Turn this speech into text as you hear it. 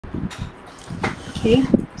Okay,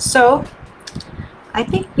 so I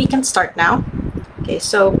think we can start now. Okay,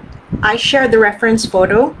 so I shared the reference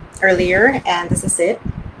photo earlier, and this is it.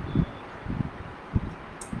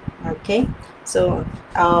 Okay, so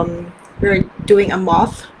we're doing a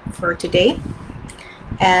moth for today,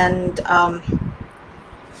 and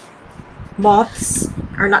moths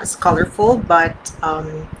are not as colorful, but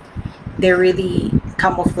they really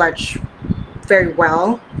camouflage very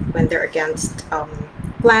well when they're against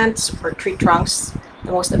plants or tree trunks.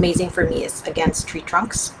 The most amazing for me is against tree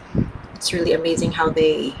trunks. It's really amazing how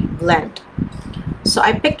they blend. So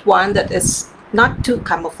I picked one that is not too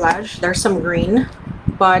camouflage. There's some green,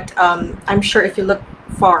 but I'm sure if you look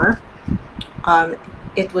far,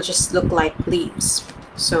 it will just look like leaves.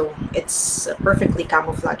 So it's perfectly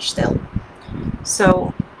camouflaged still.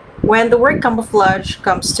 So when the word camouflage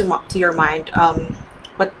comes to your mind,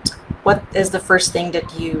 what is the first thing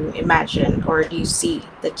that you imagine or do you see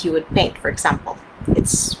that you would paint, for example?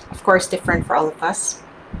 It's of course different for all of us.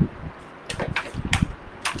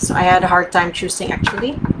 So I had a hard time choosing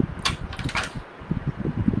actually.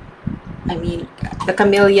 I mean, the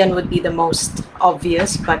chameleon would be the most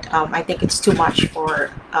obvious, but I think it's too much for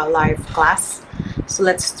a live class. So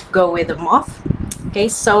let's go with the moth. Okay,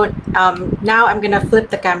 so now I'm gonna flip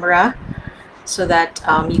the camera so that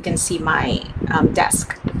you can see my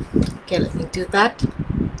desk. Okay, let me do that.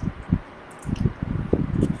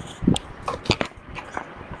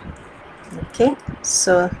 Okay,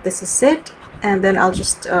 so this is it, and then I'll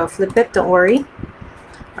just flip it, don't worry.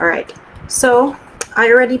 All right, so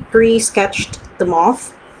I already pre-sketched the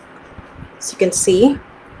moth, as you can see.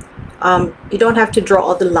 You don't have to draw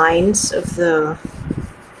all the lines of the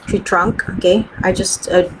tree trunk, okay? I just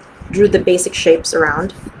drew the basic shapes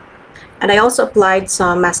around. And I also applied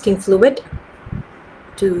some masking fluid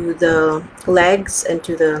to the legs and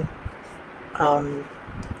to the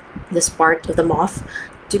this part of the moth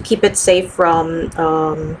to keep it safe from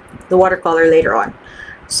the watercolor later on.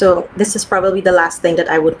 So this is probably the last thing that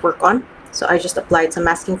I would work on. So I just applied some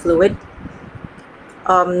masking fluid.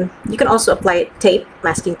 You can also apply tape,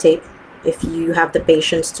 masking tape, if you have the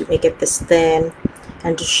patience to make it this thin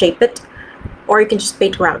and to shape it, or you can just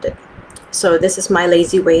paint around it. So this is my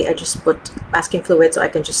lazy way. I just put masking fluid so I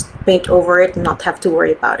can just paint over it and not have to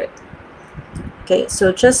worry about it. Okay,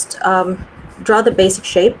 so just draw the basic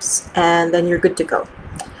shapes and then you're good to go.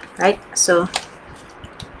 Right, so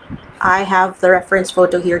I have the reference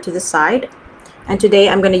photo here to the side, and today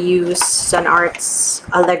I'm going to use Sun Art's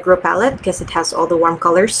Allegro palette because it has all the warm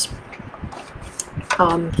colors.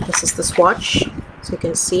 This is the swatch, so you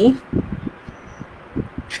can see.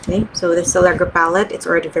 Okay, so this Allegro palette, it's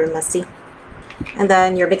already very messy. And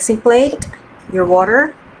then your mixing plate, your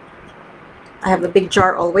water. I have a big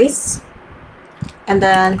jar always. And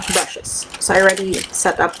then brushes. So I already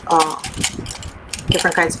set up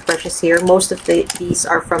different kinds of brushes here. Most of these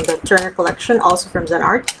are from the Turner collection, also from Zen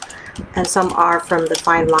Art. And some are from the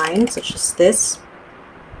fine line, such as this.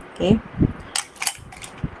 Okay.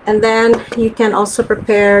 And then you can also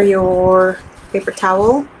prepare your paper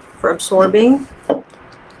towel for absorbing,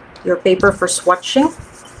 your paper for swatching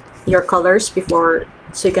your colors before,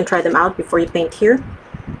 so you can try them out before you paint here.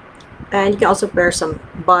 And you can also prepare some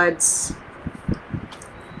buds.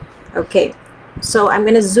 Okay, so I'm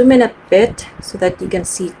going to zoom in a bit so that you can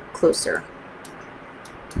see closer.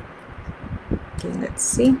 Okay, let's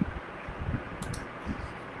see.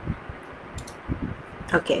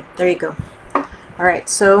 Okay, there you go. All right,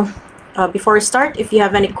 so before we start, if you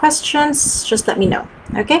have any questions, just let me know,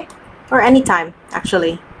 okay? Or anytime,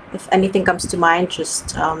 actually. If anything comes to mind,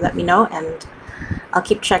 just let me know and I'll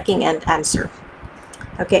keep checking and answer.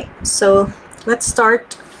 Okay, so let's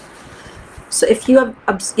start. So if you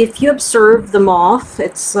observe the moth,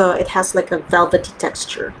 it has like a velvety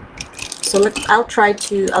texture. So I'll try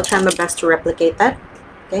my best to replicate that.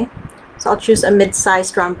 Okay, so I'll choose a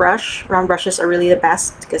mid-sized round brush. Round brushes are really the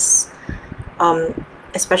best because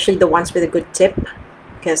especially the ones with a good tip,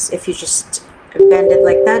 because if you just bend it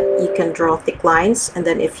like that, you can draw thick lines, and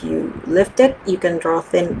then if you lift it, you can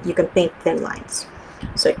paint thin lines.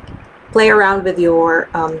 So play around with your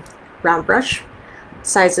round brush.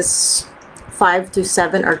 Sizes 5 to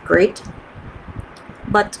 7 are great,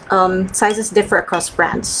 but sizes differ across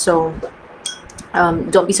brands, so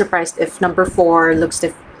don't be surprised if number 4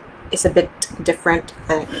 is a bit different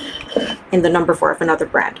in the number 4 of another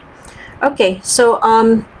brand. Okay, so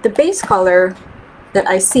the base color that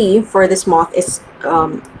I see for this moth is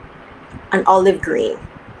an olive green,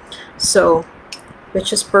 so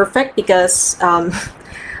which is perfect because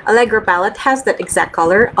Allegro palette has that exact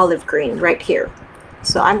color, olive green, right here.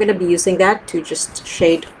 So I'm going to be using that to just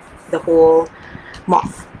shade the whole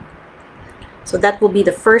moth. So that will be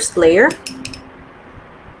the first layer.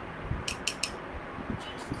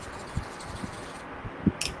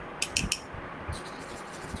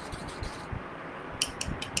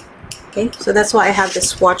 Okay, so that's why I have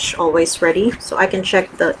this swatch always ready, so I can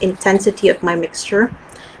check the intensity of my mixture,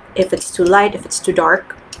 if it's too light, if it's too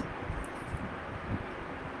dark.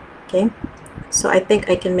 Okay, so I think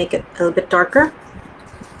I can make it a little bit darker.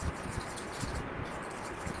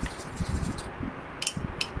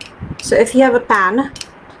 So if you have a pan,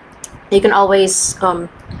 you can always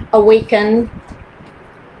awaken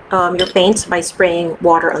your paints by spraying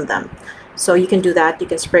water on them. So you can do that. You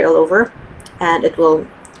can spray all over, and it will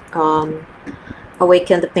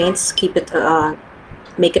awaken the paints, keep it,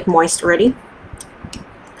 make it moist already.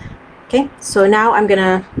 Okay, so now I'm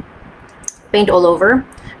gonna paint all over,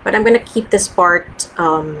 but I'm gonna keep this part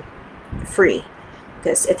free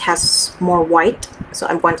because it has more white, so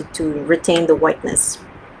I wanted to retain the whiteness.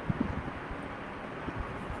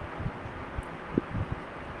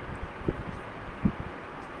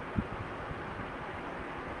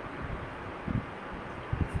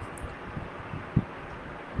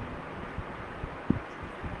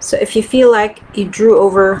 So if you feel like you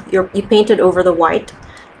painted over the white,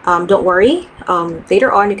 don't worry.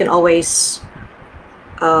 Later on, you can always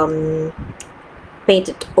paint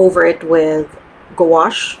it over it with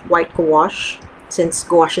gouache, white gouache, since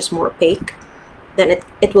gouache is more opaque. Then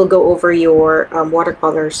it will go over your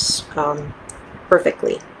watercolors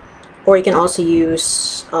perfectly. Or you can also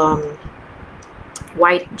use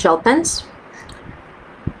white gel pens.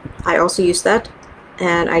 I also use that.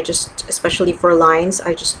 And I just, especially for lines,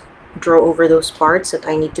 I just draw over those parts that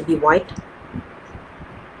I need to be white.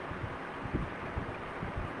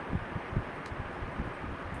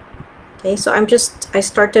 Okay, so I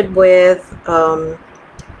started with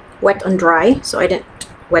wet on dry, so I didn't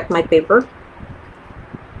wet my paper.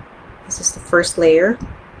 This is the first layer.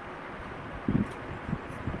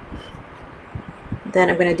 Then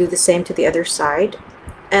I'm going to do the same to the other side.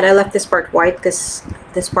 And I left this part white because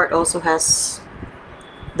this part also has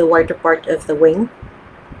the whiter part of the wing.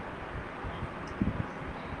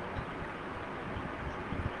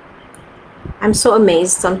 I'm so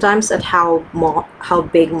amazed sometimes at how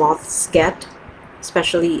big moths get,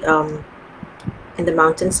 especially in the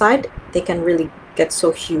mountainside. They can really get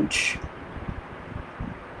so huge.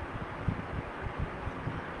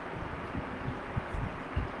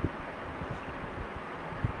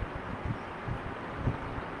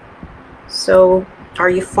 So, are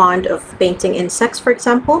you fond of painting insects, for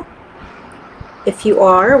example? If you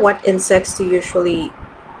are, what insects do you usually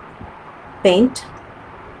paint?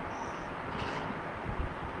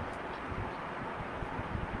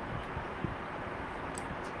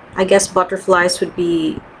 I guess butterflies would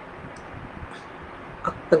be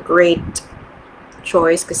a great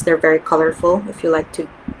choice because they're very colorful if you like to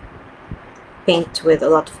paint with a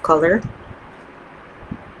lot of color.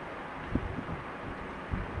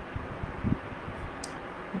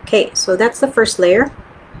 Okay, so that's the first layer.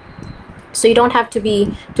 So you don't have to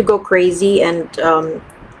go crazy and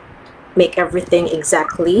make everything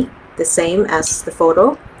exactly the same as the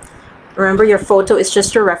photo. Remember, your photo is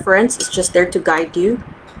just your reference. It's just there to guide you.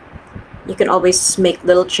 You can always make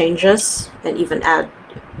little changes and even add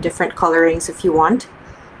different colorings if you want.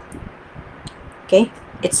 Okay,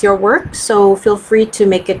 it's your work, so feel free to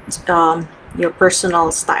make it your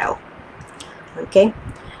personal style. Okay.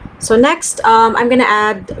 So next, I'm gonna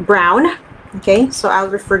add brown. Okay, so I'll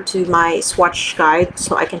refer to my swatch guide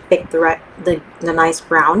so I can pick the nice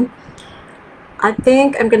brown. I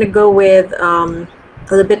think I'm gonna go with a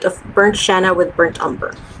little bit of burnt sienna with burnt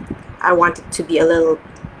umber. I want it to be a little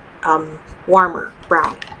warmer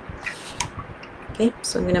brown. Okay,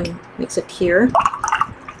 so I'm gonna mix it here.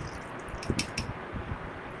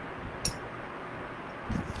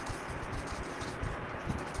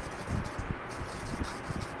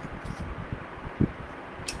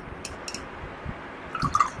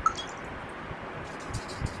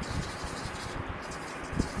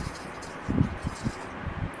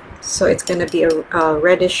 So it's going to be a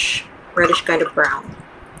reddish kind of brown,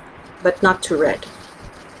 but not too red.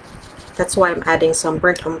 That's why I'm adding some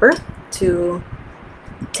burnt umber to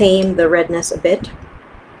tame the redness a bit.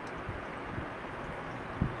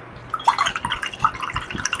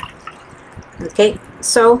 Okay,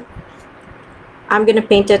 so I'm going to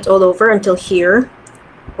paint it all over until here,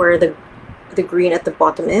 where the green at the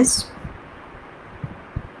bottom is.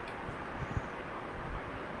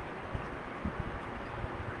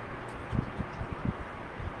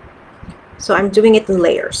 So I'm doing it in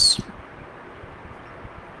layers.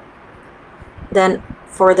 Then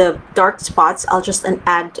for the dark spots, I'll just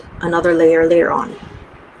add another layer later on.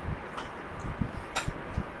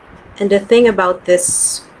 And the thing about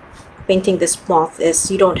this painting this moth is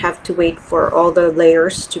you don't have to wait for all the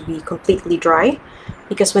layers to be completely dry,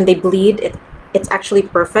 because when they bleed, it's actually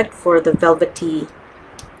perfect for the velvety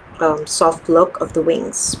soft look of the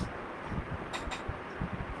wings.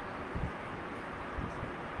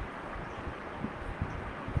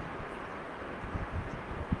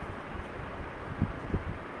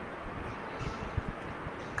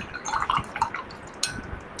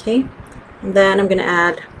 Okay, and then I'm gonna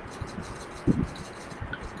add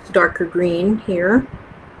darker green here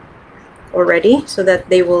already so that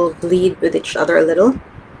they will bleed with each other a little.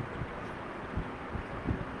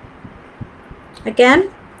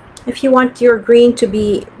 Again, if you want your green to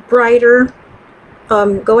be brighter,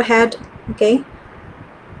 go ahead, okay,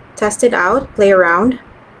 test it out, play around.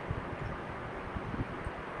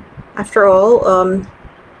 After all,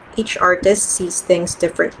 each artist sees things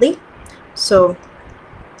differently, so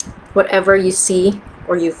whatever you see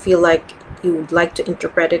or you feel like you would like to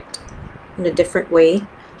interpret it in a different way,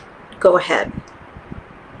 go ahead.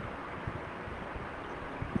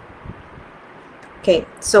 Okay,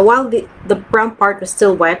 so while the brown part was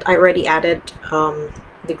still wet, I already added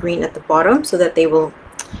the green at the bottom so that they will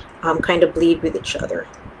kind of bleed with each other.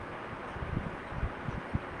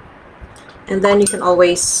 And then you can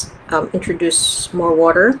always introduce more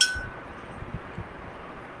water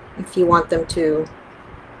if you want them to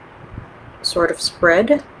sort of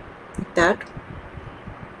spread like that.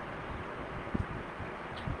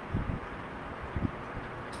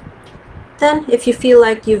 Then if you feel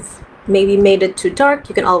like you've maybe made it too dark,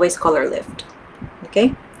 you can always color lift.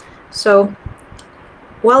 Okay, so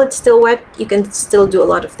while it's still wet, you can still do a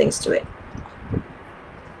lot of things to it.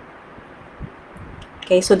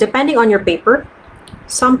 Okay, so depending on your paper,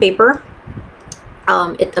 some paper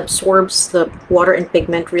it absorbs the water and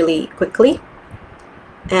pigment really quickly,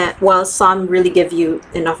 while some really give you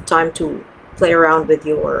enough time to play around with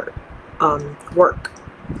your work.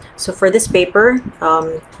 So for this paper,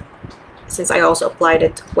 since I also applied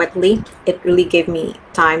it wetly, it really gave me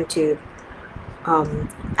time to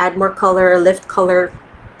add more color, lift color.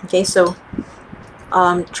 Okay, so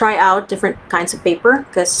try out different kinds of paper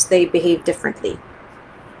because they behave differently.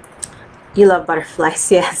 You love butterflies,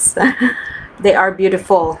 yes. They are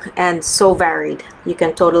beautiful and so varied. You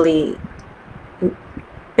can totally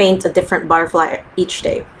paint a different butterfly each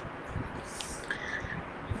day.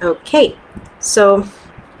 Okay, so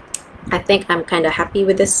I think I'm kind of happy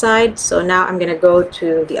with this side. So now I'm gonna go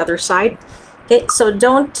to the other side. Okay, so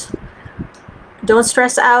don't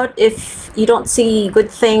stress out if you don't see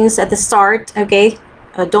good things at the start. Okay,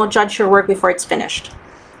 don't judge your work before it's finished.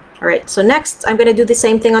 All right, so next I'm gonna do the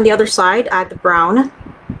same thing on the other side. Add the brown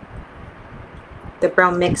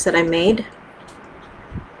mix that I made.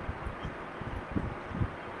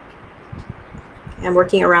 I'm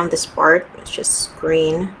working around this part. It's just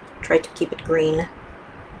green. Try to keep it green.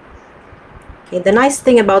 Okay, the nice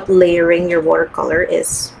thing about layering your watercolor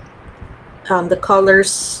is the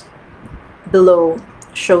colors below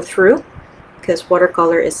show through because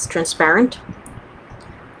watercolor is transparent.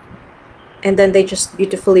 And then they just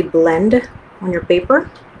beautifully blend on your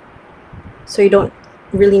paper. So you don't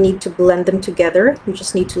really need to blend them together. You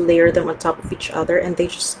just need to layer them on top of each other and they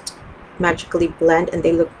just magically blend and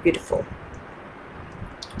they look beautiful.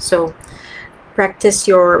 So practice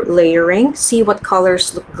your layering. See what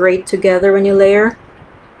colors look great together when you layer.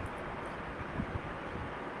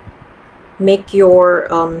 Make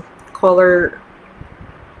your color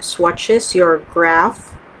swatches, your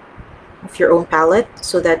graph of your own palette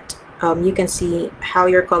so that you can see how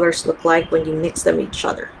your colors look like when you mix them with each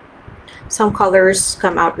other. Some colors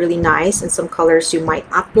come out really nice and some colors you might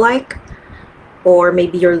not like, or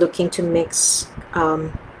maybe you're looking to mix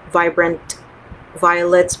vibrant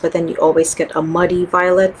violets, but then you always get a muddy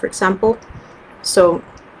violet, for example. So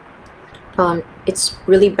it's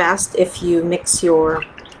really best if you mix your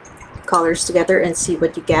colors together and see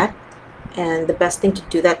what you get. And the best thing to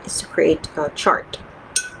do that is to create a chart.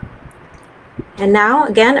 And now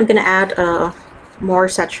again, I'm going to add a more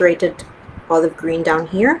saturated olive green down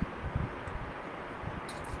here.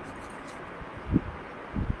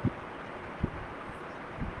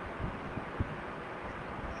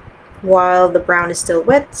 While the brown is still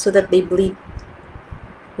wet so that they bleed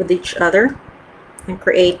with each other and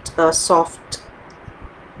create a soft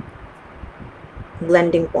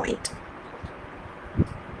blending point.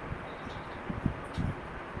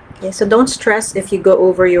 Okay, so don't stress if you go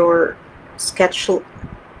over your sketch,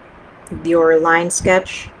 your line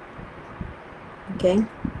sketch. Okay,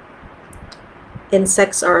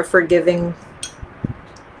 insects are a forgiving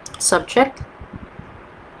subject.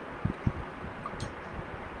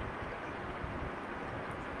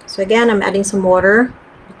 So again, I'm adding some water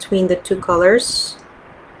between the two colors.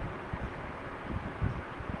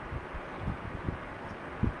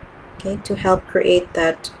 Okay, to help create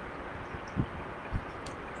that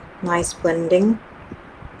nice blending.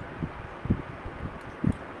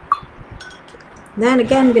 Then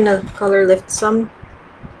again, I'm gonna color lift some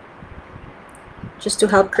just to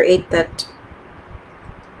help create that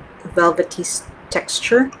velvety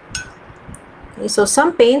texture. Okay, so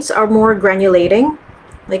some paints are more granulating,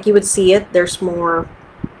 like you would see it. There's more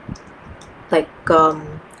like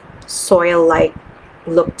soil-like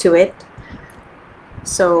look to it.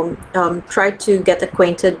 So try to get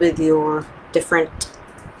acquainted with your different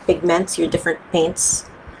pigments, your different paints,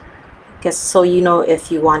 because so you know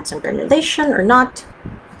if you want some granulation or not.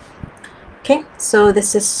 Okay, so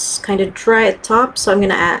this is kind of dry at top, so I'm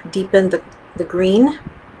gonna deepen the green.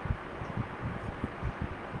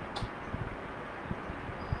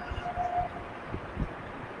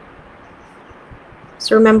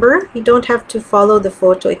 So remember, you don't have to follow the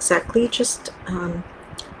photo exactly, just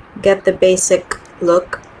get the basic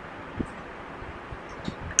look.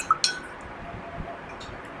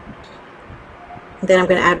 Then I'm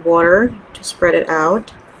going to add water to spread it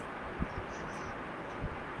out.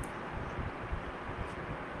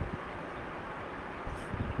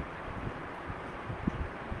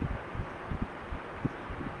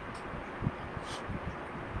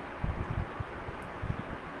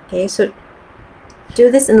 Okay, so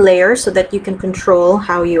do this in layers so that you can control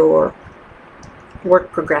how your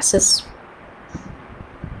work progresses.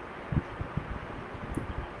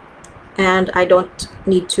 And I don't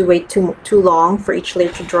need to wait too long for each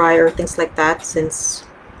layer to dry or things like that, since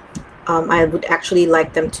I would actually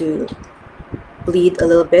like them to bleed a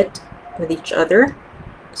little bit with each other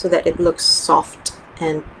so that it looks soft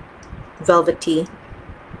and velvety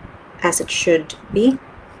as it should be.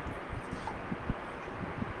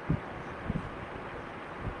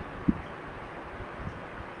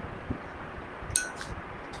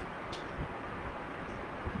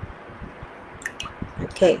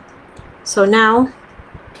 Okay, so now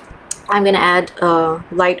I'm going to add a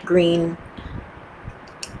light green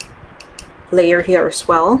layer here as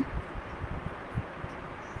well.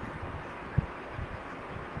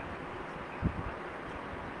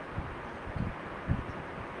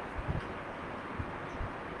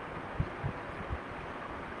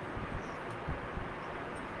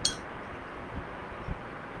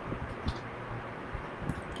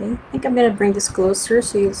 Okay, I think I'm going to bring this closer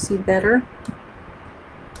so you'll see better.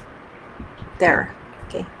 There.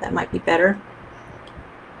 Okay, that might be better.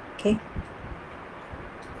 Okay.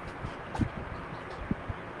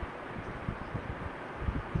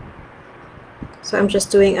 So I'm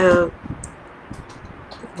just doing a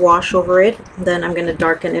wash over it, then I'm going to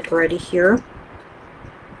darken it already here.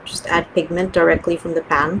 Just add pigment directly from the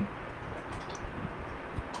pan.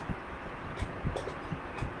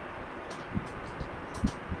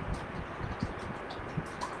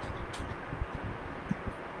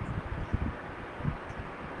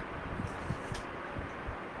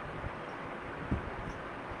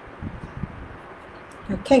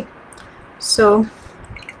 Okay, so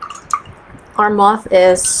our moth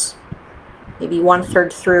is maybe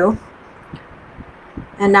 1/3 through,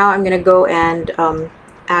 and now I'm going to go and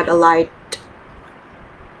add a light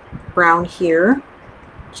brown here,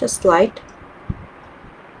 just light.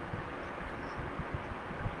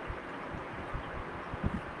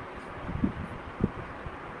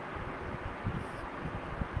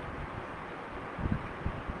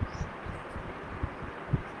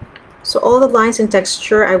 So all the lines and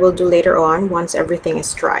texture I will do later on once everything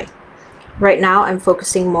is dry. Right now I'm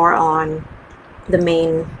focusing more on the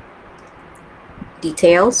main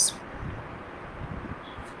details,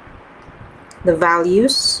 the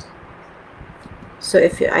values. So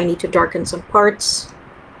if I need to darken some parts,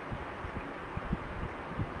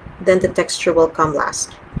 then the texture will come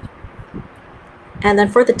last. And then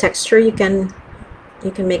for the texture, you can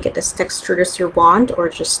make it as textured as you want, or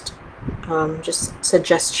just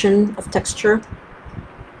suggestion of texture.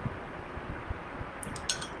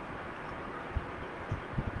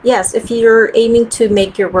 Yes, if you're aiming to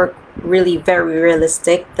make your work really very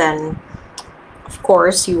realistic, then of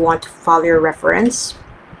course you want to follow your reference.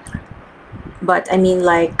 But I mean,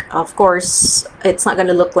 like, of course it's not going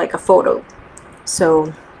to look like a photo,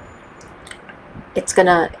 so it's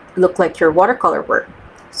gonna look like your watercolor work.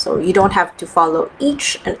 So you don't have to follow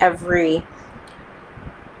each and every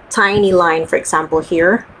tiny line, for example,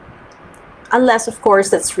 here, unless of course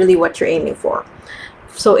that's really what you're aiming for.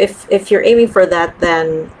 So if you're aiming for that,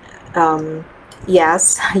 then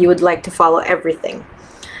yes, you would like to follow everything.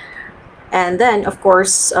 And then of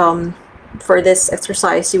course for this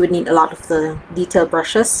exercise, you would need a lot of the detail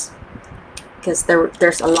brushes because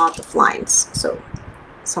there's a lot of lines. So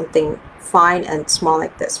something fine and small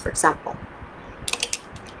like this, for example.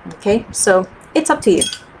 Okay, so it's up to you.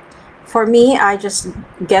 For me, I just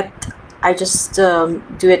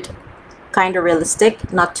do it kind of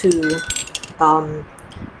realistic, not too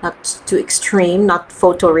extreme, not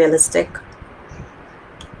photorealistic.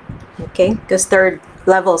 Okay, because there are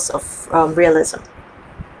levels of realism.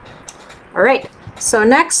 All right, so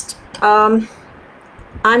next I'm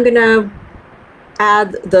gonna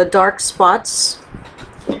add the dark spots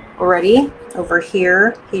already over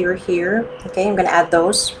here, here. Okay, I'm gonna add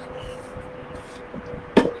those.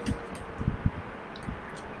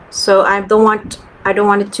 So I don't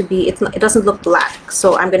want it to be, it doesn't look black,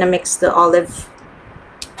 so I'm gonna mix the olive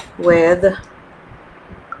with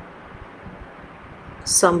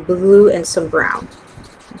some blue and some brown.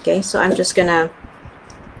 Okay, so I'm just gonna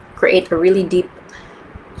create a really deep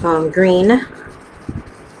green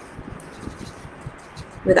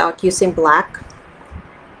without using black,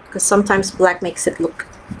 because sometimes black makes it look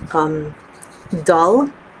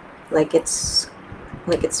dull, like it has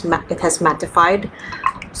mattified.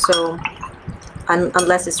 So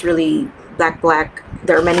unless it's really black,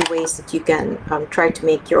 there are many ways that you can try to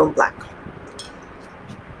make your own black.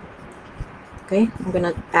 Okay, I'm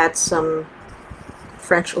gonna add some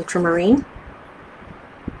French ultramarine.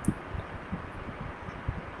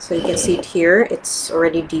 So you can see it here, it's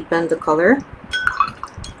already deepened the color.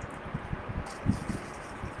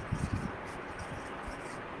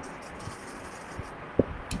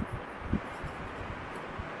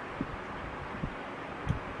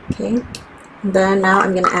 Okay, then now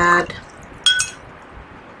I'm going to add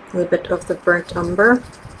a little bit of the burnt umber.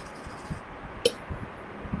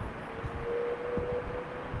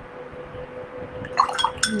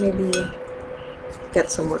 Maybe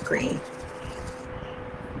get some more green.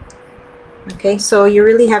 Okay, so you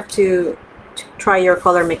really have to try your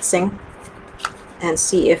color mixing and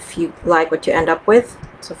see if you like what you end up with.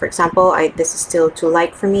 So for example, this is still too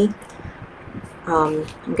light for me. I'm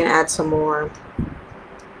going to add some more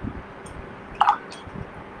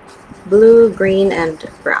blue, green, and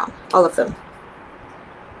brown, all of them.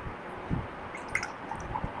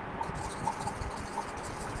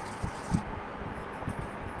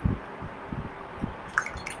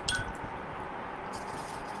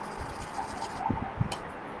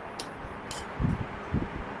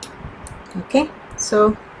 Okay,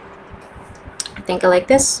 so I think I like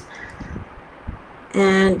this.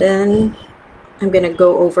 And then I'm gonna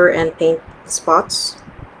go over and paint the spots.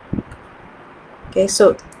 Okay,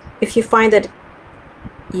 so if you find that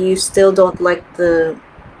you still don't like the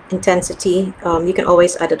intensity, you can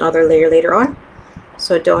always add another layer later on.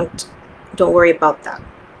 So don't worry about that.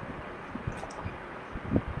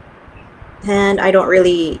 And I don't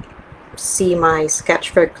really see my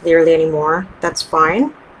sketch very clearly anymore. That's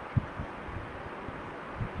fine.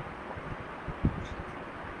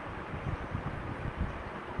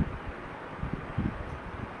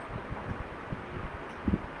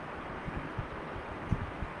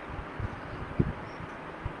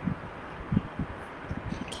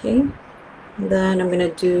 Okay, then I'm gonna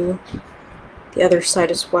do the other side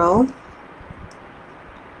as well.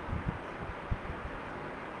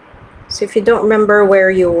 So if you don't remember where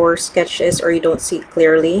your sketch is or you don't see it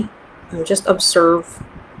clearly, just observe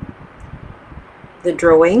the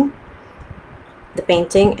drawing, the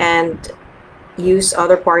painting, and use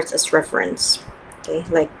other parts as reference. Okay,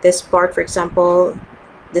 like this part, for example,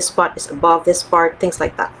 this spot is above this part, things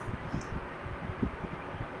like that.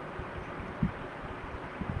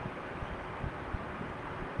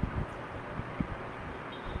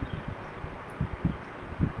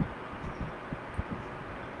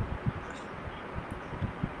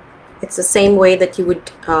 It's the same way that you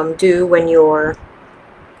would do when you're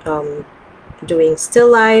doing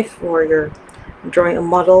still life or you're drawing a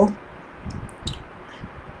model.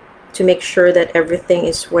 To make sure that everything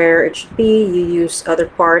is where it should be, you use other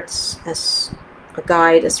parts as a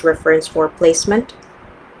guide, as reference for placement.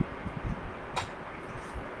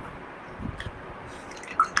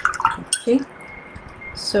 Okay,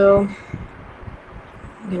 so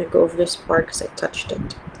I'm going to go over this part because I touched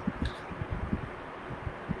it.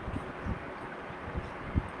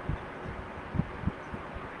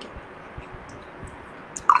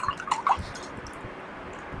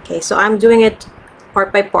 Okay, so I'm doing it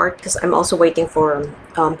part by part because I'm also waiting for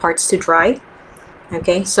parts to dry.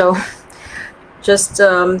 Okay, so just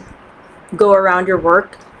go around your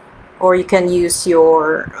work, or you can use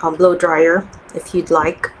your blow dryer if you'd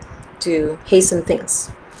like to hasten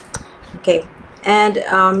things. Okay, and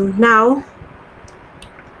now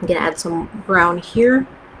I'm gonna add some brown here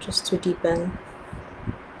just to deepen,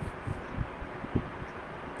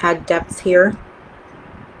 add depth here.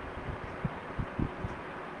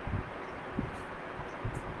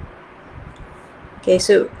 Okay,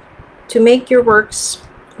 so to make your works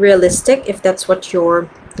realistic, if that's what you're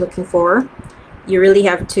looking for, you really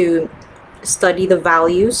have to study the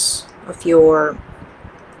values of your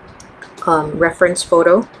reference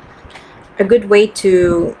photo. A good way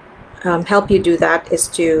to help you do that is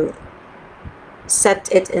to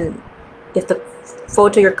set it in, if the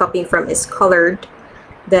photo you're copying from is colored,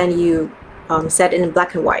 then you set it in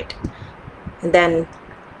black and white. And then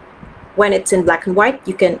when it's in black and white,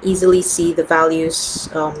 you can easily see the values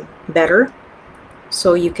better,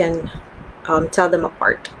 so you can tell them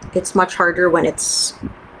apart. It's much harder when it's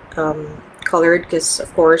colored, because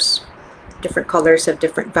of course different colors have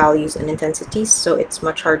different values and intensities, so it's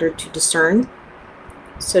much harder to discern.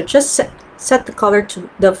 So just set the color to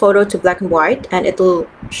the photo to black and white, and it'll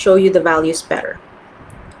show you the values better.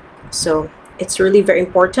 So it's really very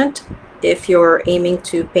important if you're aiming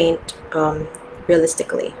to paint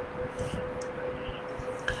realistically.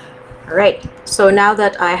 Alright, so now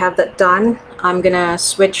that I have that done, I'm gonna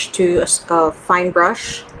switch to a fine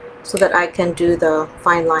brush so that I can do the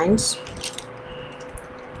fine lines.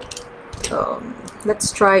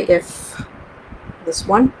 Let's try if this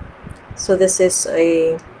one. So this is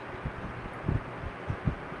a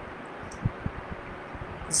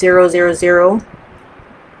 000.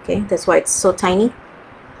 Okay, that's why it's so tiny.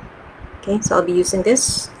 Okay, so I'll be using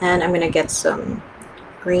this, and I'm gonna get some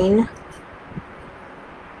green.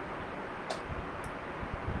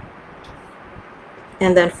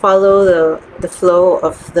 And then follow the flow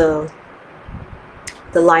of the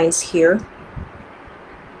lines here.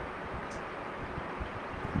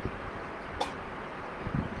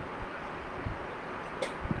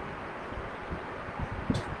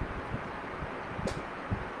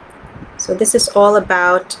 So this is all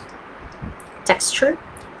about texture.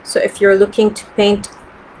 So if you're looking to paint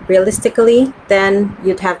realistically, then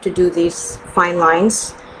you'd have to do these fine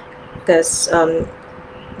lines, because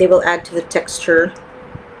they will add to the texture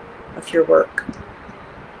of your work.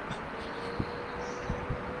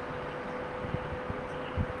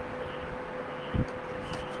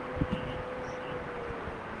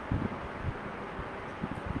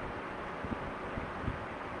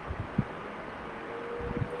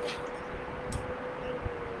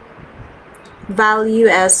 Value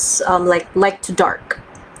as like light to dark.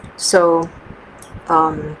 So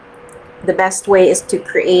the best way is to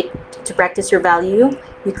practice your value.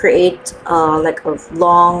 You create like a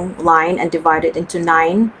long line and divide it into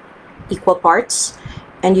 9 equal parts,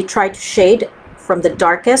 and you try to shade from the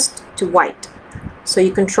darkest to white. So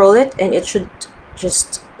you control it, and it should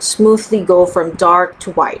just smoothly go from dark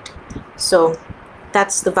to white. So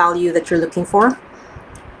that's the value that you're looking for.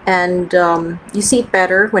 And you see it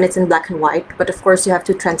better when it's in black and white, but of course you have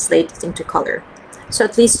to translate it into color. So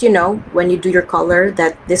at least you know when you do your color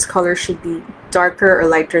that this color should be darker or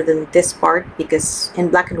lighter than this part, because in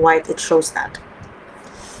black and white it shows that.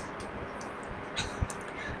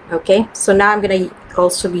 Okay, so now I'm gonna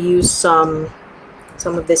also use some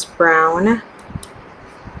of this brown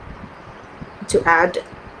to add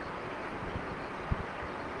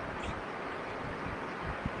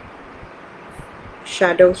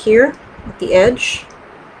shadow here at the edge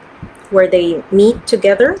where they meet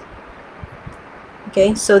together.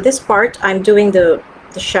 Okay, so this part I'm doing the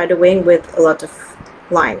shadowing with a lot of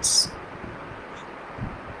lines.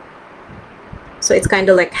 So it's kind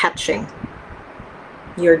of like hatching.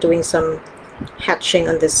 You're doing some hatching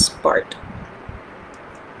on this part.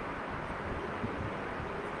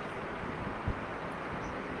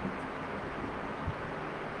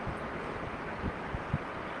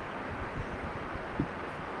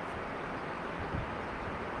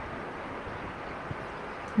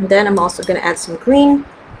 And then I'm also going to add some green.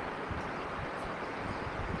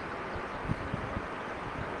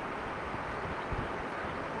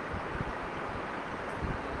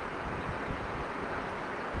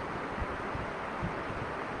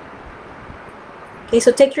 Okay,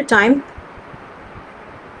 so take your time,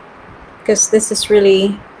 because this is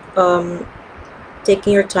really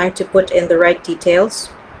taking your time to put in the right details.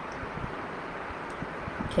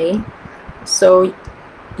 Okay, so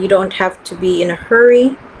you don't have to be in a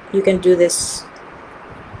hurry. You can do this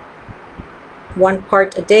one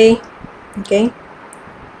part a day. Okay,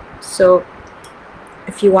 so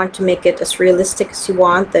if you want to make it as realistic as you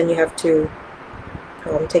want, then you have to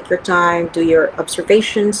take your time, do your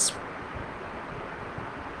observations.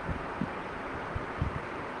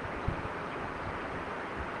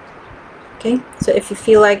 Okay, so if you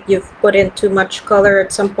feel like you've put in too much color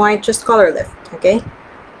at some point, just color lift. Okay,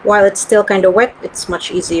 while it's still kind of wet, it's much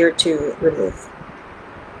easier to remove.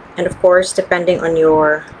 And of course, depending on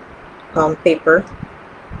your paper,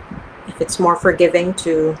 if it's more forgiving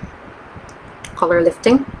to color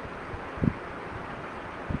lifting.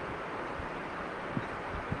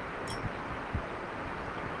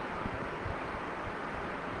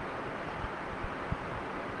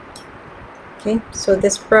 Okay, so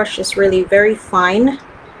this brush is really very fine.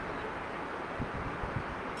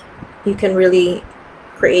 You can really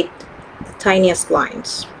create the tiniest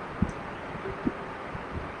lines.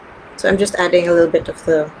 So I'm just adding a little bit of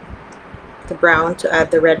the brown to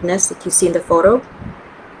add the redness that you see in the photo.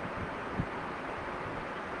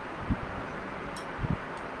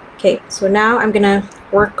 Okay, so now I'm gonna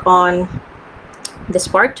work on this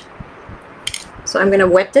part. So I'm gonna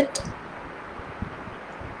wet it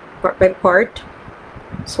part by part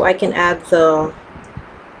so I can add the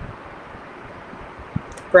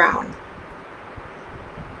brown.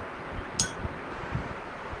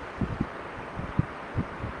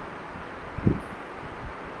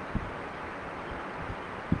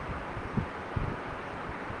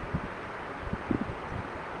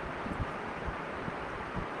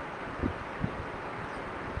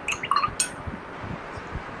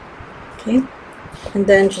 Okay, and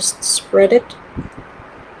then just spread it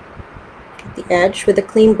at the edge with a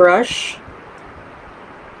clean brush.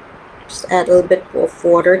 Just add a little bit of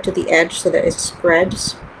water to the edge so that it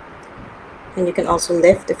spreads. And you can also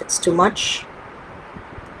lift if it's too much.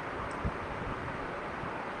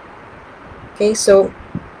 Okay, so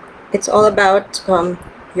it's all about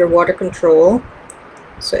your water control.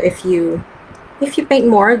 So if you paint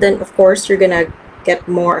more, then of course you're gonna get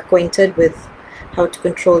more acquainted with how to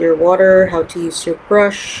control your water, how to use your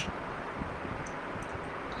brush.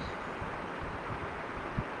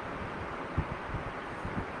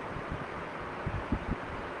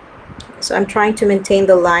 So I'm trying to maintain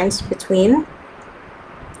the lines between.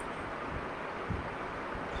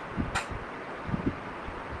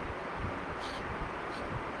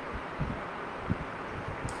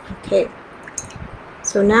 Okay,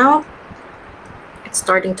 so now it's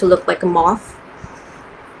starting to look like a moth.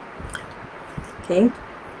 Okay,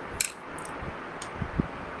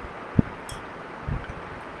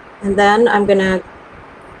 and then I'm gonna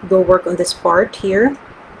go work on this part here.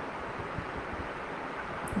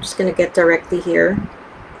 I'm just gonna get directly here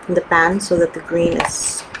in the pan so that the green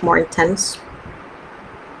is more intense.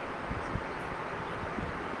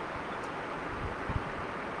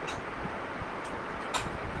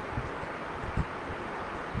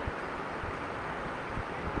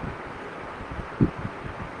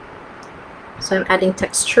 So I'm adding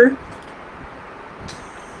texture,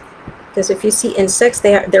 because if you see insects,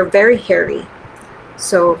 they're very hairy.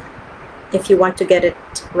 So if you want to get it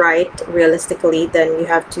right realistically, then you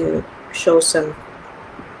have to show some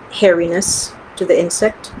hairiness to the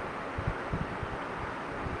insect.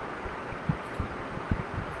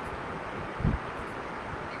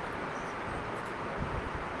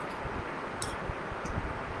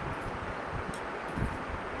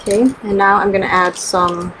 Okay, and now I'm going to add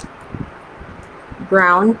some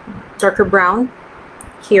brown, darker brown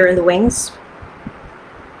here in the wings.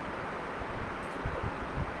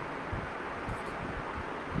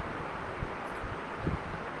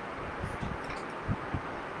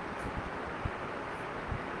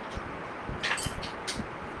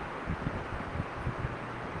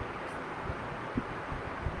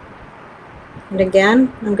 And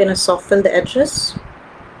again, I'm going to soften the edges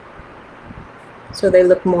so they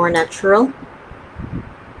look more natural.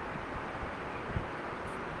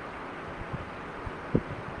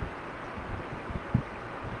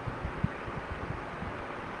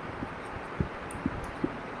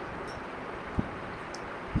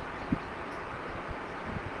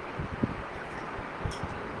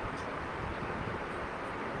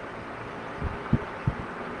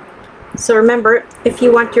 So remember, if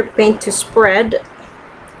you want your paint to spread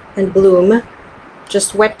and bloom,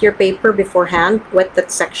 just wet your paper beforehand, wet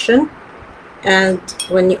that section, and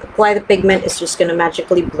when you apply the pigment, it's just going to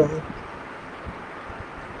magically bloom.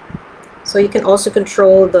 So you can also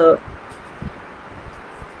control the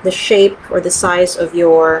shape or the size of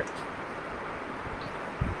the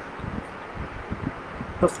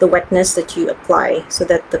wetness that you apply, so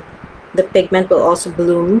that the pigment will also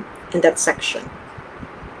bloom in that section.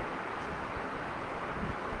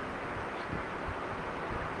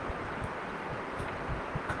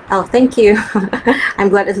 Oh, thank you. I'm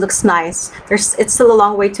glad it looks nice. It's still a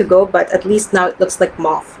long way to go, but at least now it looks like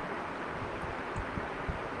moth.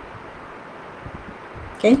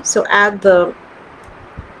 Okay, so add the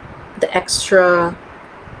the extra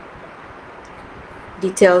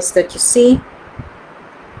details that you see.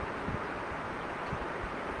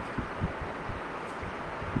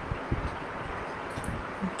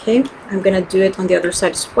 Okay, I'm gonna do it on the other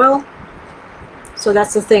side as well. So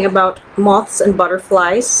that's the thing about moths and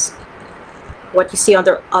butterflies. What you see on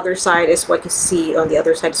the other side is what you see on the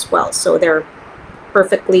other side as well. So they're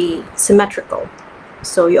perfectly symmetrical.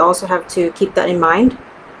 So you also have to keep that in mind.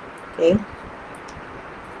 Okay.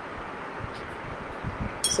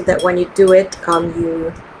 So that when you do it,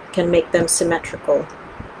 you can make them symmetrical.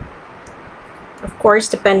 Of course,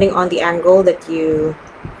 depending on the angle that you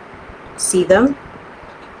see them.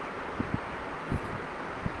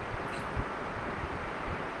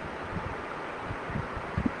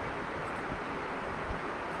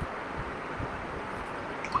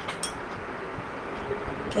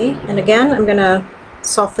 Okay, and again, I'm gonna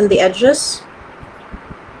soften the edges.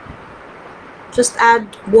 Just add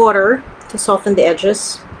water to soften the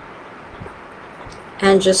edges,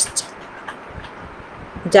 and just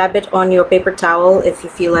dab it on your paper towel if you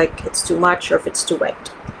feel like it's too much or if it's too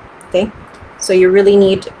wet. Okay, so you really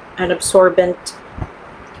need an absorbent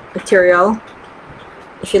material.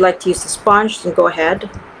 If you like to use the sponge, then go ahead.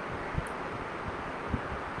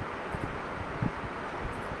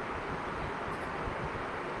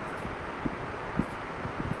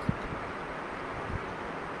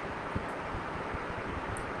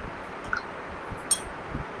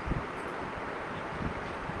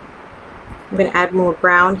 I'm going to add more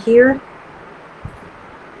brown here.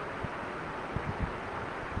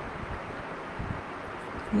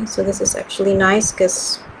 Okay, so this is actually nice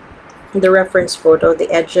because in the reference photo,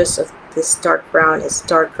 the edges of this dark brown is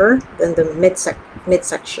darker than the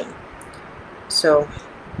midsection. So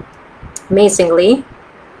amazingly,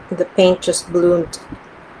 the paint just bloomed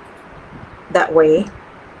that way,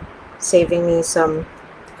 saving me some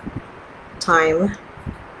time.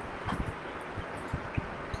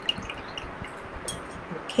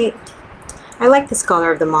 Okay, I like this color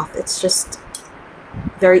of the moth. It's just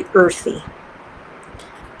very earthy.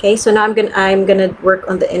 Okay, so now I'm gonna work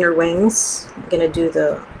on the inner wings. I'm gonna do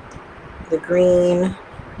the green.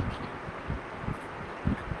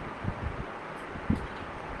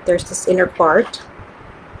 There's this inner part.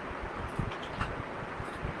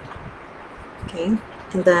 Okay,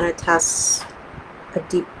 and then it has a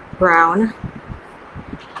deep brown.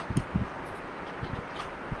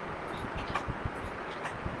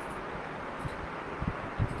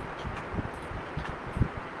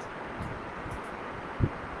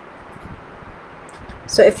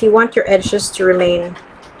 So if you want your edges to remain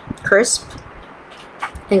crisp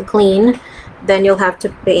and clean, then you'll have to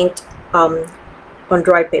paint on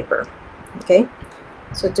dry paper. Okay,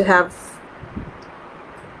 so to have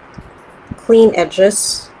clean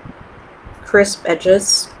edges, crisp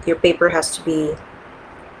edges, your paper has to be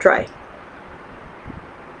dry.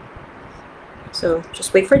 So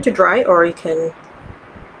just wait for it to dry, or you can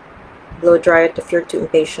blow dry it if you're too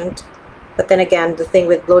impatient. But then again, the thing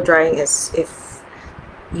with blow drying is if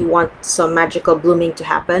you want some magical blooming to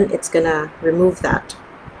happen, it's gonna remove that.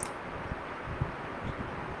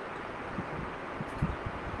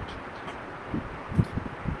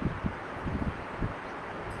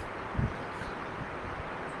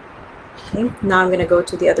 Okay, now I'm gonna go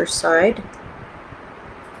to the other side.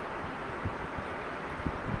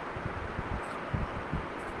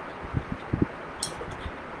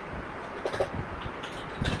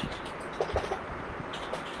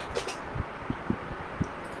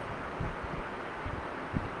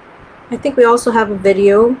 I think we also have a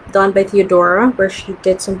video done by Theodora where she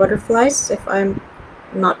did some butterflies, if I'm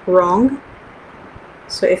not wrong.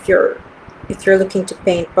 So if you're looking to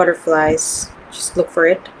paint butterflies, just look for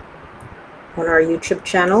it on our YouTube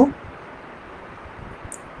channel.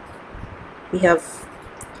 We have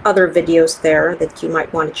other videos there that you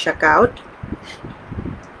might want to check out.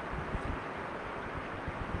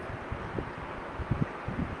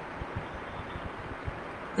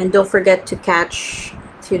 And don't forget to catch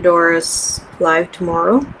Theodora's live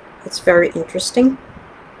tomorrow. It's very interesting.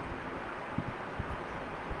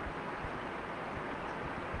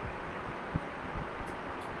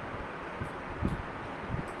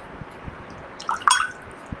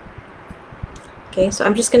 Okay, so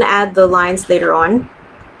I'm just going to add the lines later on.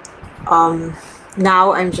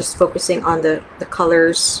 Now I'm just focusing on the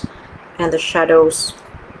colors and the shadows.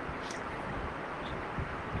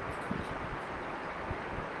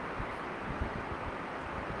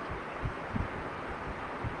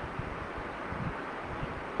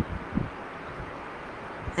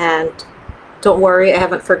 And don't worry, I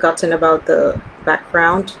haven't forgotten about the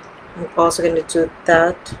background. I'm also going to do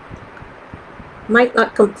that. Might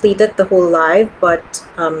not complete it the whole live, but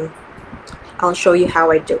I'll show you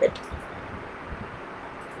how I do it.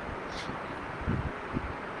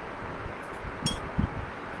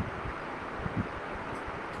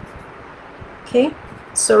 Okay,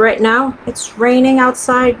 so right now it's raining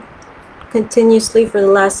outside continuously for the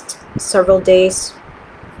last several days.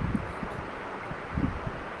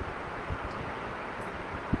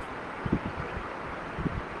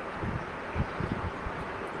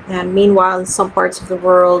 And meanwhile, in some parts of the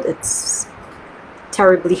world, it's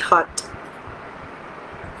terribly hot.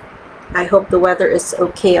 I hope the weather is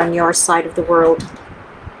okay on your side of the world.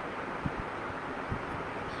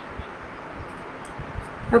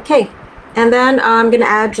 Okay, and then I'm gonna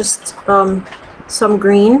add just some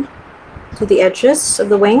green to the edges of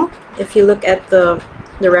the wing. If you look at the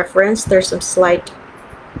reference, there's some slight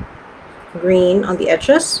green on the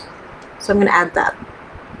edges, so I'm gonna add that.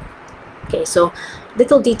 Okay, so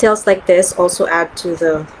little details like this also add to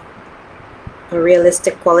the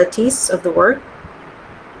realistic qualities of the work.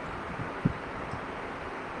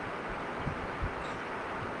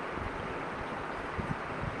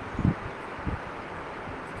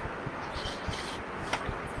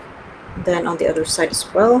 Then on the other side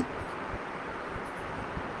as well.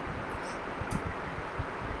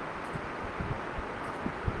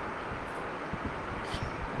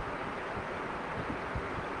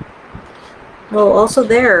 Oh, also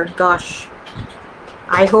there, gosh.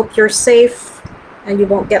 I hope you're safe and you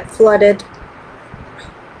won't get flooded.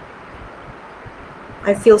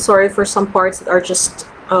 I feel sorry for some parts that are just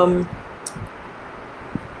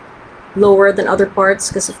lower than other parts,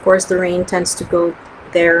 because of course the rain tends to go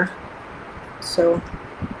there. So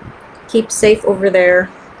keep safe over there.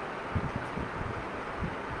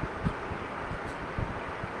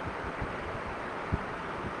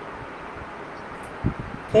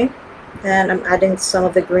 Okay, and I'm adding some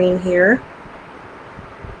of the green here.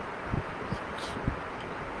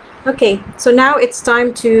 Okay, so now it's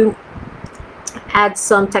time to add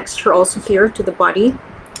some texture also here to the body.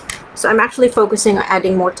 So I'm actually focusing on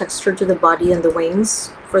adding more texture to the body and the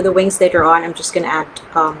wings. For the wings later on, I'm just going to add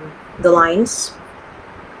the lines.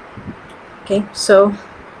 Okay, so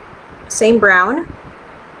same brown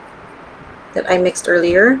that I mixed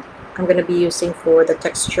earlier, I'm going to be using for the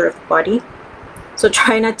texture of the body. So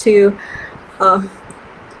try not to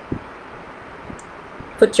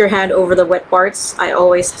put your hand over the wet parts. I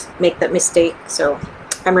always make that mistake, so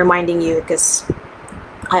I'm reminding you because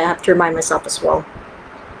I have to remind myself as well.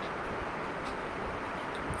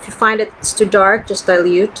 If you find it's too dark, just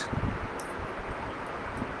dilute.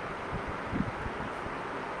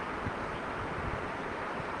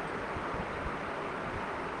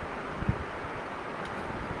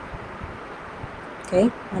 Okay,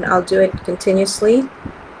 and I'll do it continuously.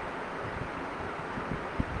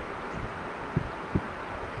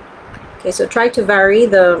 Okay, so try to vary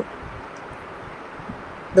the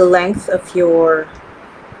length of your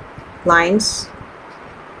lines.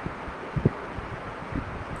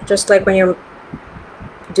 Just like when you're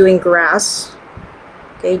doing grass,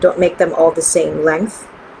 okay, don't make them all the same length.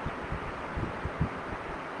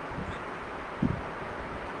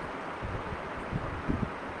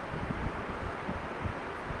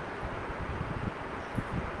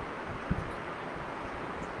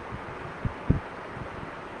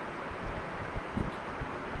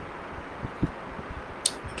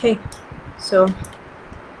 Okay, so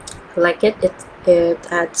I like it.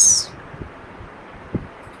 It adds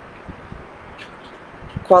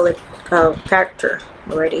quality, character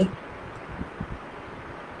already.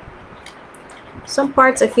 Some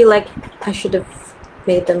parts I feel like I should have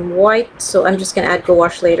made them white, so I'm just gonna add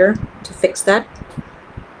gouache later to fix that.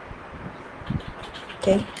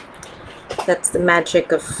 Okay, that's the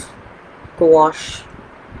magic of gouache.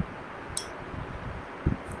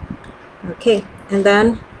 Okay, and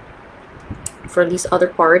then for these other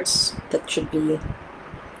parts that should be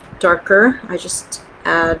darker, I just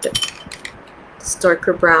add this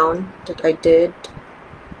darker brown that I did.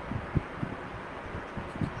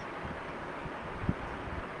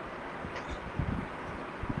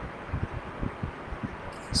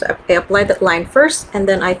 So I apply that line first and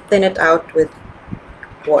then I thin it out with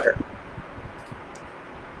water.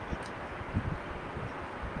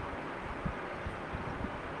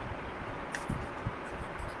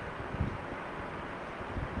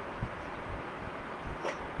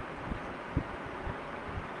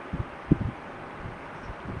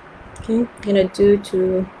 Okay, I'm gonna do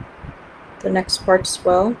to the next part as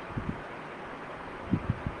well.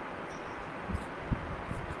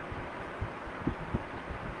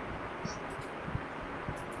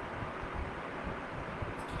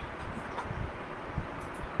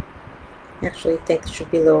 I actually think it should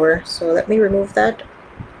be lower, so let me remove that.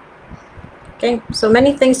 Okay, so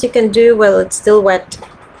many things you can do while it's still wet.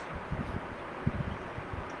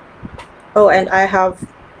 Oh, and I have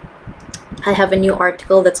a new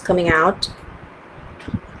article that's coming out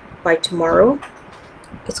by tomorrow.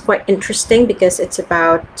 It's quite interesting because it's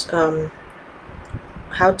about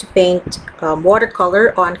how to paint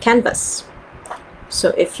watercolor on canvas. So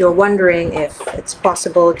if you're wondering if it's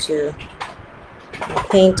possible to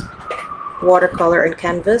paint watercolor on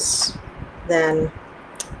canvas, then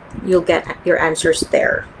you'll get your answers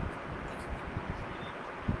there.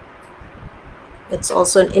 It's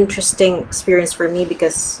also an interesting experience for me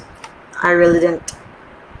because I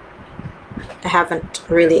haven't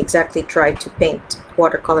really exactly tried to paint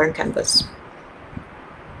watercolor on canvas,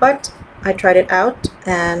 but I tried it out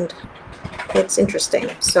and it's interesting.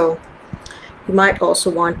 So you might also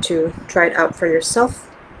want to try it out for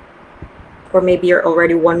yourself, or maybe you're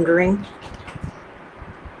already wondering.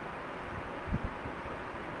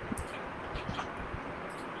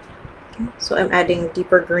 Okay, so I'm adding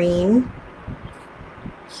deeper green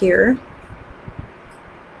here.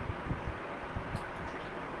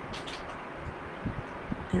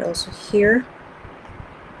 And also here.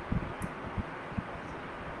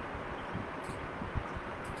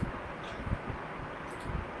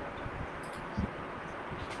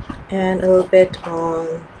 And a little bit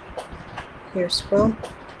on here as well.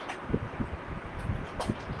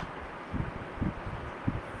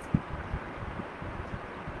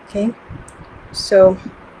 Okay, so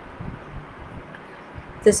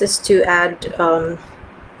this is to add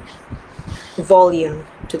volume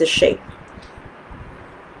to the shape.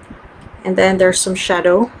 And then there's some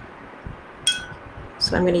shadow.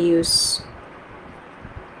 So I'm going to use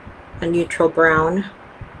a neutral brown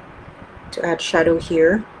to add shadow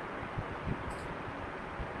here.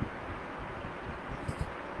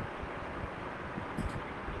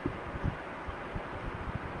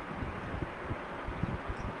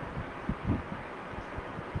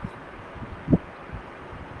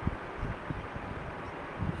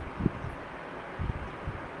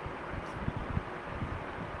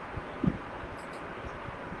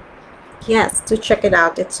 Yes, do check it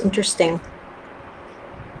out. It's interesting.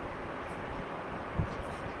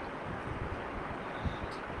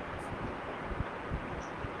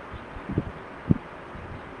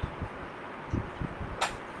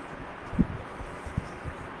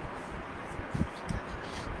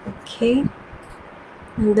 Okay,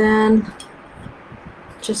 and then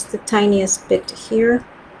just the tiniest bit here.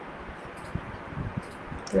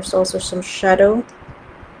 There's also some shadow.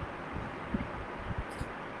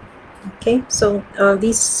 Okay, so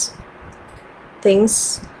these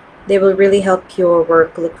things, they will really help your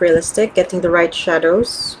work look realistic, getting the right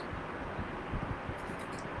shadows,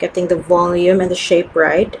 getting the volume and the shape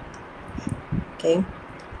right. Okay,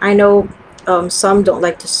 I know some don't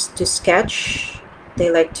like to sketch,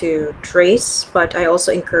 they like to trace, but I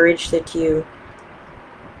also encourage that you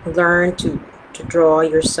learn to draw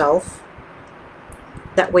yourself.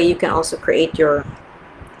 That way you can also create your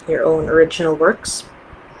own original works.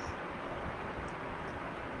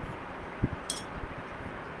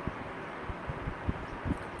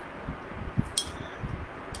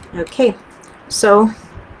 Okay, so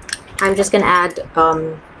I'm just gonna add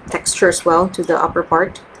texture as well to the upper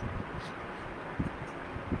part.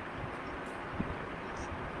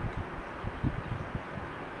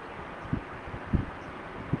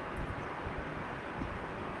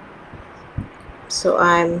 So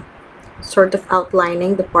I'm sort of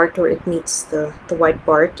outlining the part where it meets the white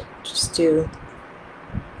part, just to,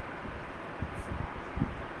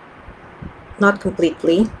 not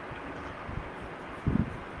completely.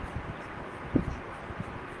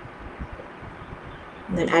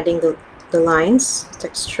 And then adding the lines,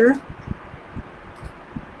 texture.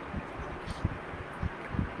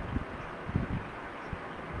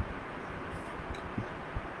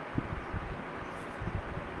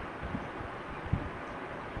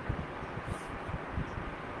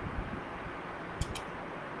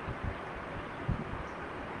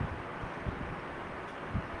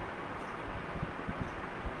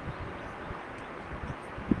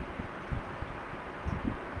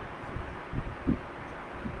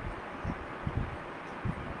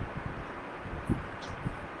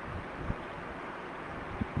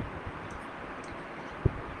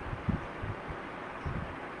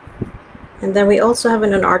 And then we also have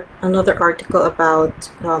another article about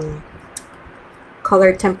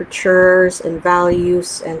color temperatures and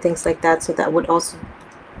values and things like that, so that would also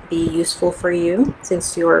be useful for you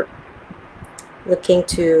since you're looking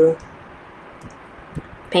to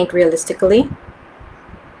paint realistically.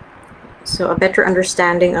 So a better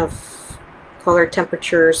understanding of color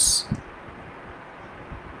temperatures,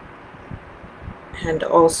 and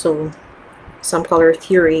also some color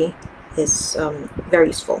theory is very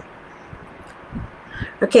useful.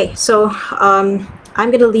 Okay, so I'm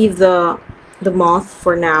gonna leave the moth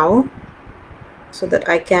for now so that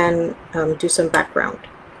I can do some background.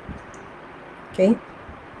 Okay,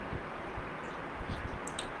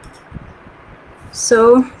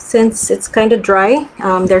 so since it's kind of dry,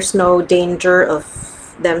 there's no danger of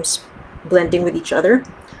them blending with each other,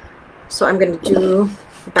 so I'm gonna do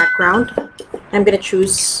the background. I'm gonna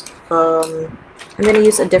choose I'm gonna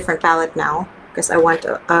use a different palette now because I want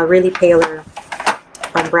a really paler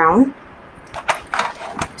brown.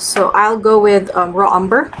 So I'll go with raw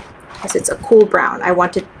umber because it's a cool brown. I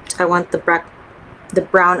want the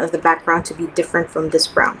brown of the background to be different from this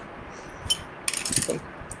brown. Okay,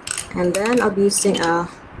 and then I'll be using a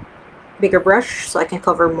bigger brush so I can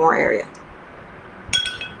cover more area.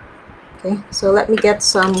 Okay, so let me get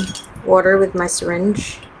some water with my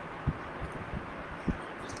syringe.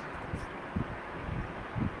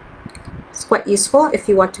 It's quite useful if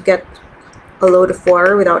you want to get a load of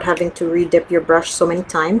water without having to re-dip your brush so many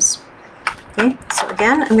times. Okay, so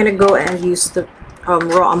again, I'm going to go and use the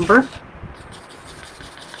raw umber.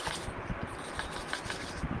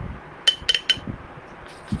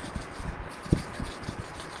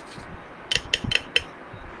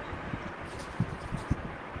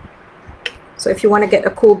 So if you want to get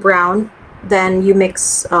a cool brown, then you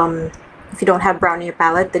mix, if you don't have brown in your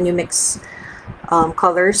palette, then you mix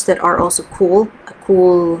colors that are also cool, a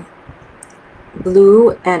cool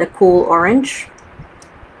blue and a cool orange,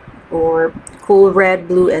 or cool red,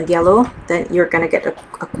 blue, and yellow, then you're gonna get a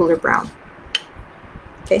cooler brown.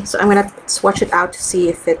 Okay, so I'm gonna swatch it out to see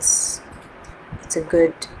if it's a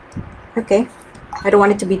good, okay. I don't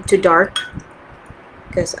want it to be too dark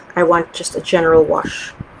because I want just a general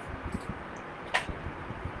wash.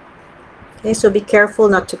 Okay, so be careful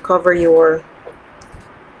not to cover your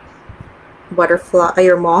butterfly,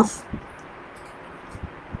 your moth.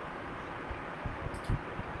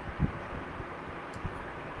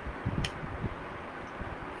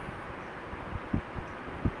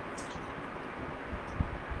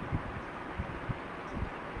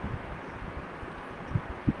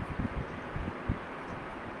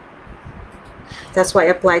 That's why I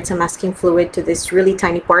applied some masking fluid to this really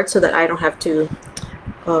tiny part so that I don't have to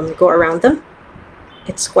go around them.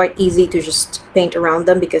 It's quite easy to just paint around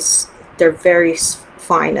them because they're very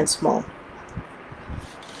fine and small.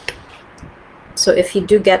 So if you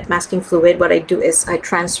do get masking fluid, what I do is I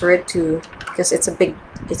transfer it to, because it's a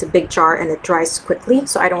big jar and it dries quickly,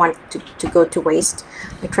 so I don't want it to go to waste.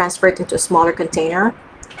 I transfer it into a smaller container,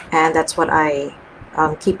 and that's what I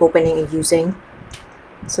keep opening and using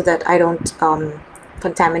so that I don't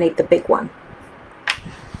contaminate the big one.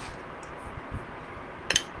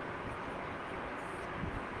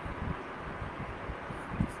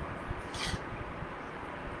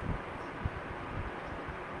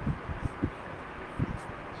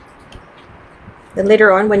 Then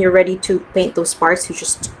later on, when you're ready to paint those parts, you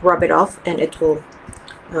just rub it off and it will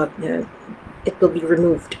be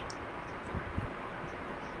removed.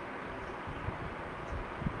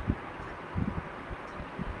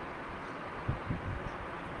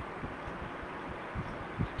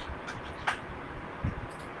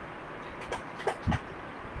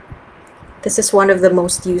 This is one of the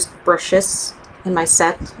most used brushes in my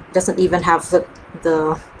set. It doesn't even have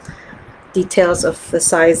the details of the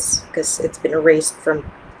size because it's been erased from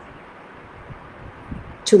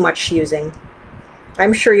too much using.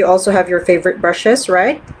 I'm sure you also have your favorite brushes,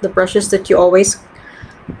 right? The brushes that you always,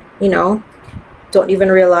 you know, don't even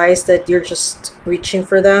realize that you're just reaching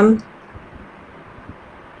for them.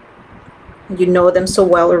 You know them so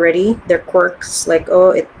well already. Their quirks, like,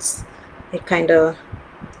 oh, it kind of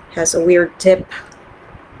has a weird tip.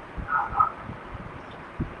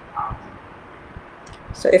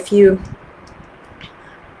 So if you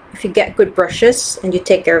get good brushes and you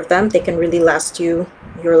take care of them, they can really last you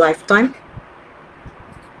your lifetime.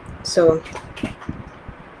 So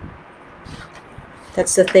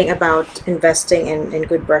that's the thing about investing in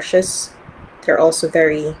good brushes. They're also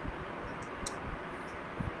very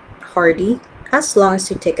hardy as long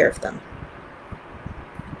as you take care of them.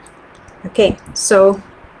 Okay, so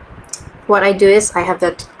what I do is I have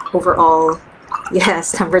that overall,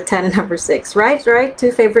 yes, number 10 and number 6, right?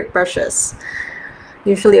 Two favorite brushes.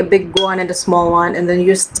 Usually a big one and a small one, and then you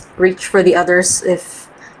just reach for the others if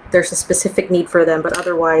there's a specific need for them, but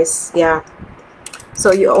otherwise, yeah.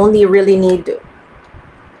 So you only really need,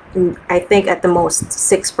 I think, at the most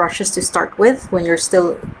 6 brushes to start with when you're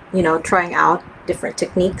still, you know, trying out different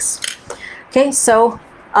techniques. Okay, so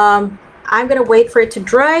I'm gonna wait for it to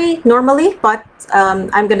dry normally, but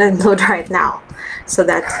I'm gonna blow dry it now so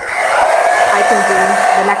that I can do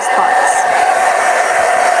the next parts.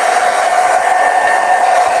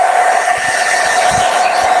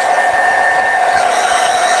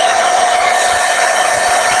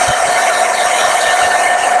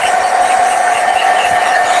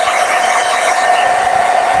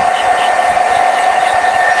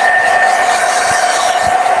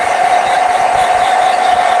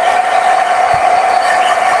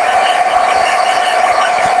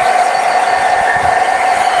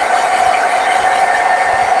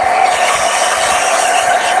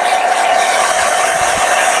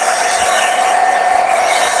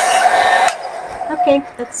 Okay,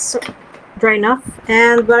 that's dry enough.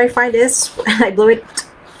 And what I find is when I blow it,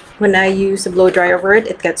 when I use a blow dry over it,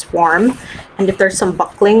 it gets warm. And if there's some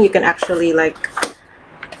buckling, you can actually like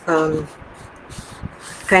kind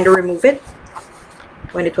of remove it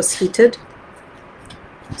when it was heated.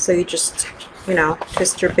 So you just, you know,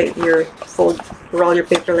 twist your paper, roll your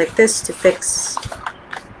paper like this to fix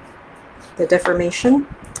the deformation.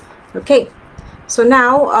 Okay, so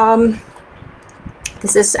now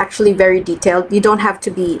this is actually very detailed. You don't have to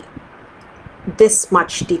be this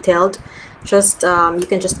much detailed. Just you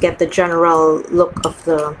can just get the general look of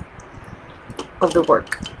the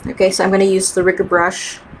work. Okay, so I'm going to use the rigger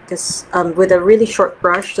brush because with a really short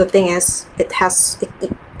brush, the thing is,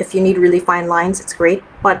 if you need really fine lines, it's great.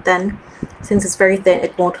 But then, since it's very thin,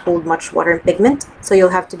 it won't hold much water and pigment. So you'll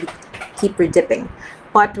have to keep redipping.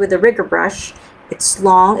 But with the rigger brush, it's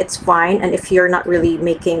long, it's fine, and if you're not really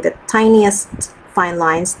making the tiniest fine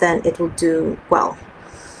lines, then it will do well.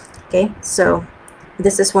 Okay, so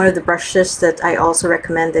this is one of the brushes that I also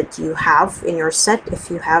recommend that you have in your set if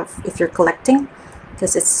you're collecting,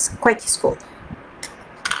 because it's quite useful.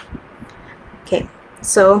 Okay,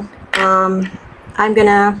 so I'm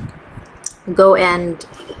gonna go and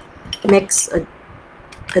mix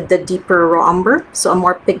the deeper raw umber, so a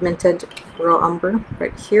more pigmented raw umber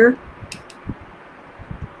right here.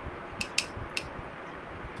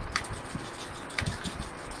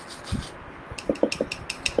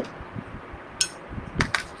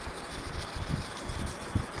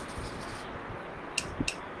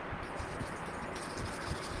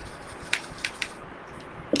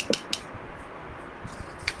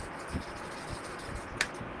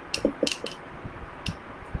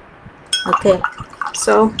 Okay,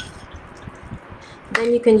 so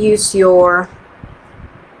then you can use your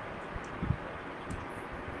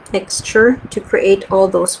mixture to create all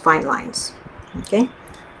those fine lines. Okay,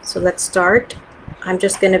 so let's start. I'm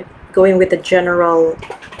just gonna go in with a general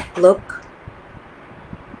look.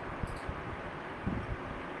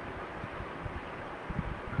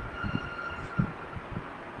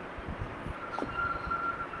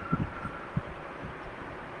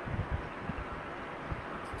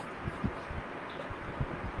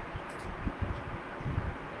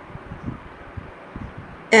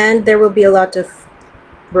 And there will be a lot of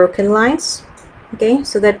broken lines, okay,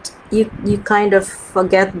 so that you kind of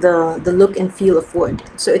forget the look and feel of wood.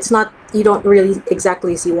 So it's not, you don't really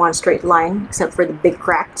exactly see one straight line except for the big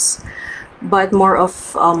cracks, but more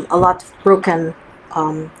of a lot of broken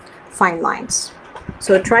fine lines.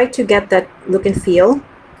 So try to get that look and feel.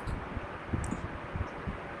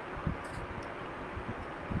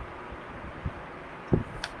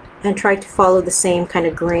 And try to follow the same kind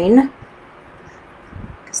of grain.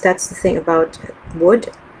 That's the thing about wood.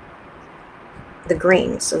 The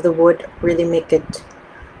grains of the wood really make it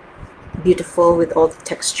beautiful with all the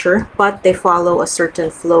texture, but they follow a certain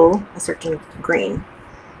flow, a certain grain.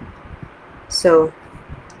 So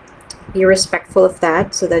be respectful of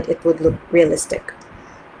that so that it would look realistic.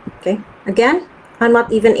 Okay, again, I'm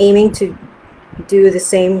not even aiming to do the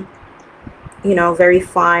same, you know, very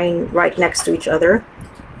fine right next to each other.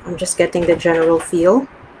 I'm just getting the general feel.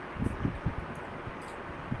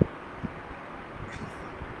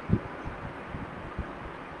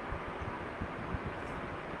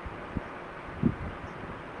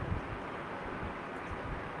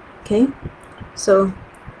 Okay, so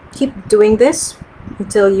keep doing this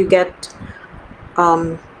until you get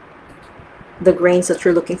the grains that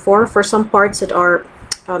you're looking for. For some parts that are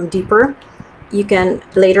deeper, you can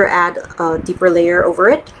later add a deeper layer over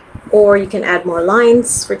it, or you can add more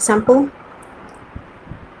lines, for example,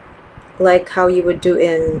 like how you would do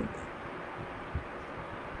in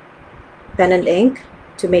pen and ink.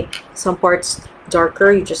 To make some parts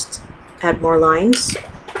darker, you just add more lines.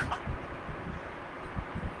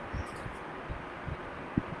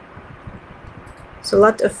 So a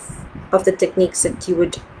lot of the techniques that you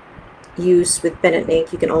would use with pen and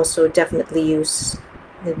ink, you can also definitely use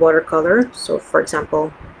with watercolor. So for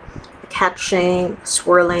example, hatching,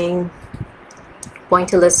 swirling,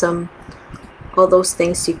 pointillism, all those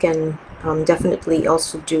things you can definitely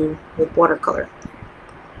also do with watercolor.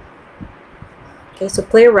 Okay, so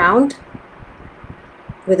play around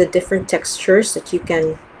with the different textures that you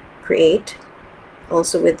can create.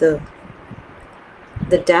 Also with the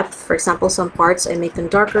depth, for example, some parts I make them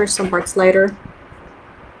darker, some parts lighter.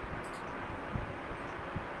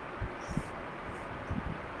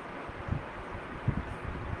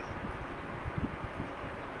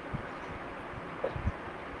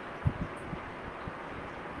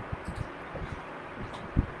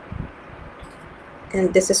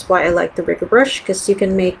 And this is why I like the rigger brush, because you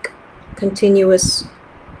can make continuous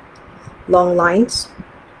long lines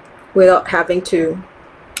without having to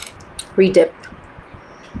redip.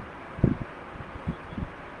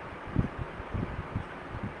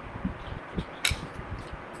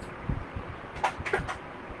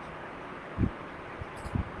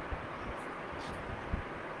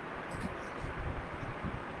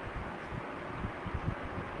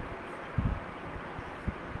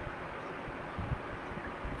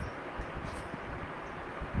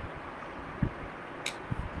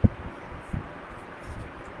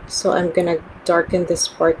 So I'm gonna darken this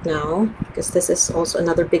part now, because this is also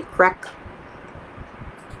another big crack.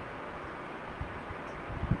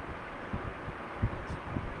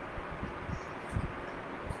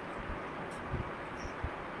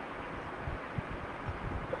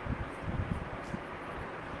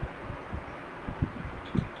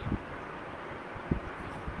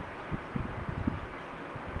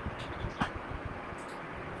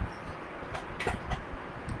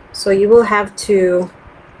 So you will have to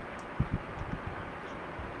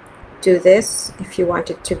do this if you want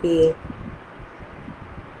it to be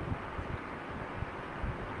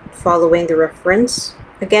following the reference.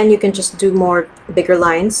 Again, you can just do more bigger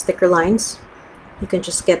lines, thicker lines. You can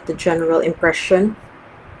just get the general impression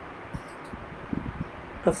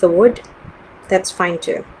of the wood. That's fine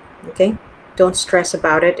too, okay? Don't stress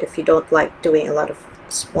about it if you don't like doing a lot of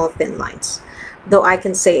small thin lines. Though I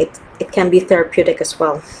can say it can be therapeutic as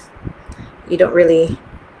well. You don't really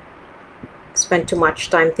spend too much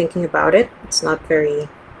time thinking about it. It's not very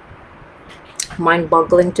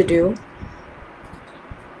mind-boggling to do.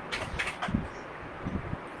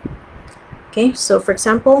 Okay, so for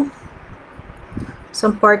example,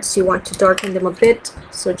 some parts you want to darken them a bit,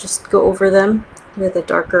 so just go over them with a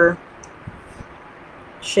darker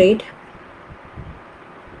shade.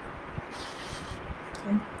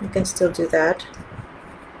 Okay, you can still do that.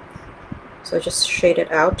 So just shade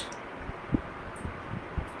it out.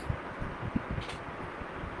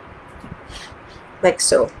 Like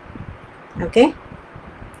so. Okay,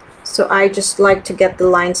 so I just like to get the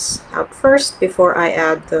lines out first before I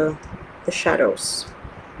add the shadows.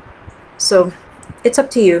 So it's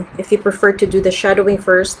up to you. If you prefer to do the shadowing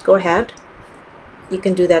first, go ahead. You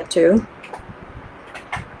can do that too.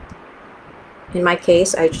 In my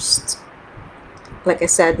case, I just, like I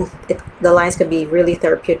said, the lines can be really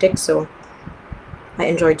therapeutic, so I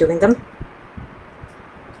enjoy doing them.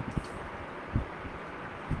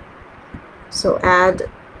 So add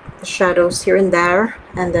the shadows here and there,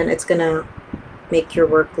 and then it's gonna make your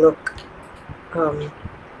work look,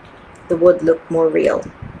 the wood look more real.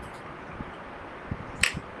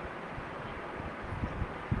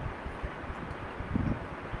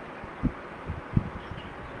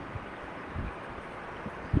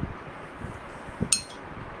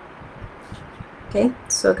 Okay,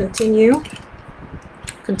 so continue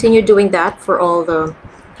doing that for all the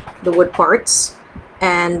wood parts,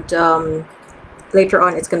 and later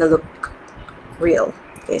on it's gonna look real.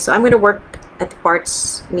 Okay, so I'm gonna work at the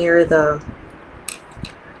parts near the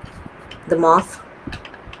moth.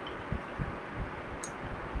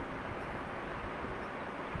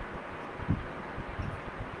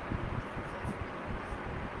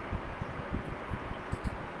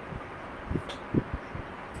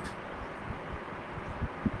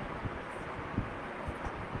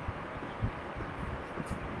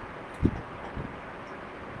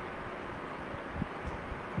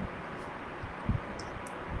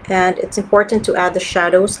 And it's important to add the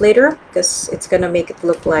shadows later, because it's going to make it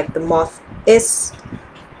look like the moth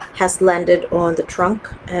has landed on the trunk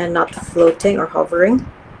and not floating or hovering.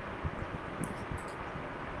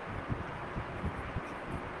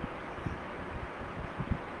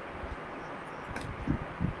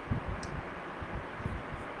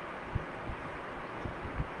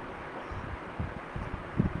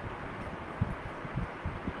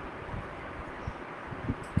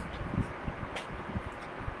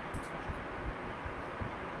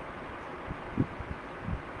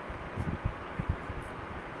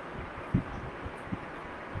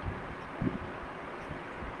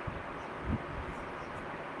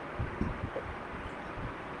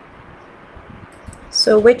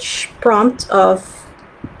 So which prompt of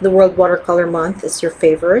the World Watercolor Month is your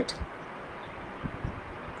favorite?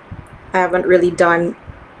 I haven't really done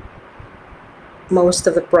most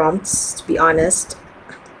of the prompts, to be honest,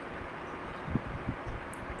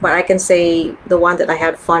 but I can say the one that I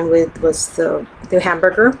had fun with was the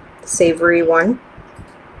hamburger, the savory one.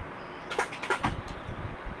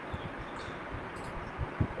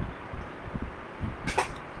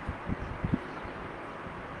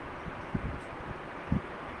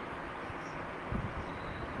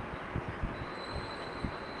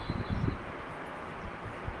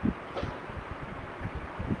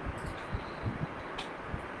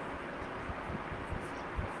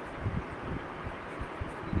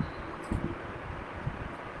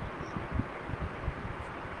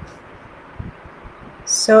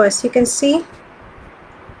 So as you can see,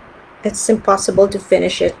 it's impossible to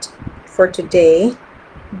finish it for today,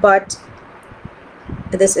 but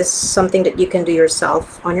this is something that you can do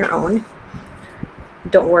yourself on your own.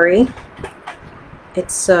 Don't worry,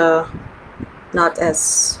 it's not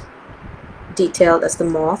as detailed as the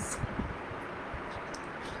moth.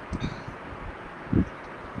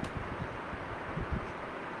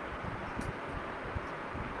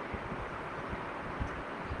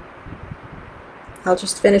 I'll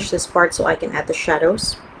just finish this part so I can add the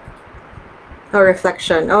shadows. Oh,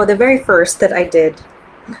 reflection. Oh, the very first that I did.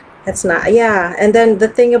 That's not, yeah. And then the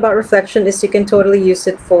thing about reflection is you can totally use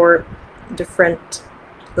it for different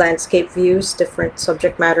landscape views, different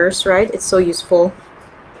subject matters, right? It's so useful.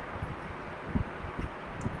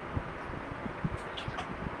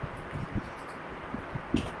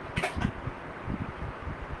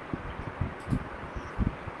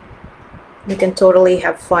 You can totally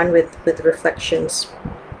have fun with reflections.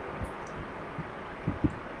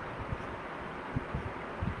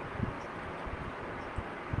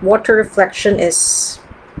 Water reflection is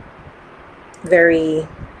very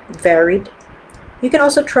varied. You can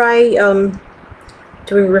also try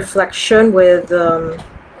doing reflection with,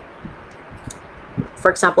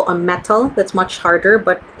 for example, a metal. That's much harder,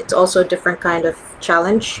 but it's also a different kind of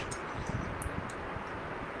challenge.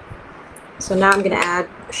 So now I'm going to add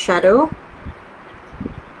shadow.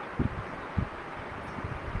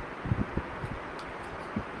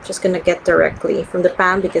 Just going to get directly from the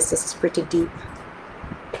pan because this is pretty deep.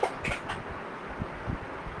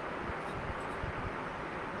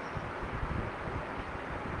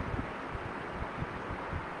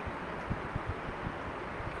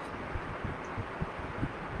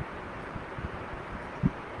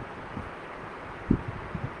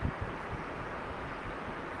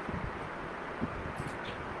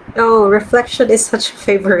 Oh, reflection is such a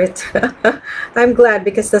favorite. I'm glad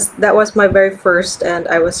because that was my very first, and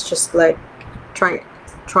I was just like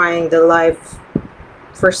trying the live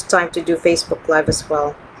first time to do Facebook Live as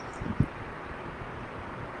well.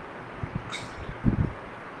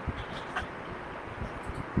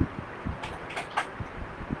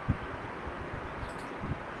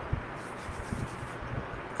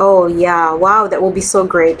 Oh yeah, wow, that will be so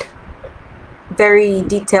great. Very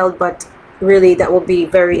detailed, but really that will be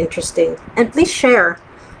very interesting. And please share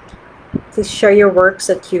your works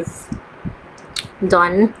that you've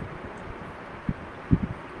done.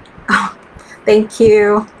 Oh, thank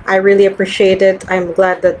you, I really appreciate it. I'm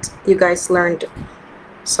glad that you guys learned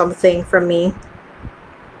something from me.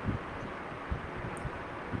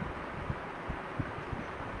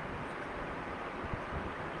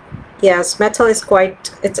 Yes, metal is quite,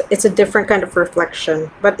 it's a different kind of reflection,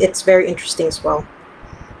 but it's very interesting as well.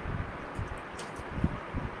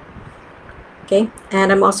 Okay,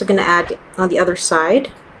 and I'm also going to add on the other side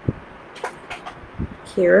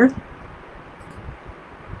here.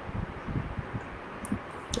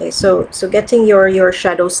 Okay, so getting your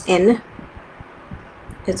shadows in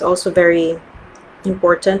is also very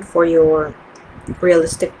important for your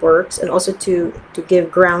realistic works, and also to give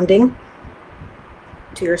grounding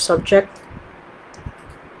to your subject.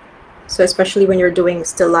 So especially when you're doing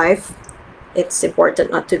still life, it's important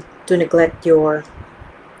not to neglect your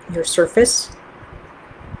surface,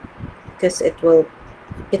 because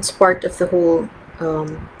it's part of the whole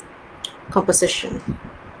composition.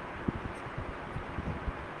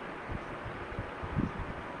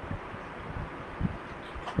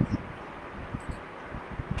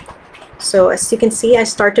 So as you can see, I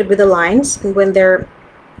started with the lines,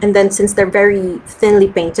 and then since they're very thinly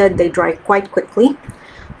painted, they dry quite quickly.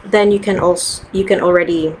 Then you can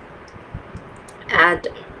already add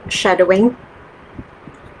shadowing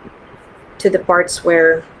to the parts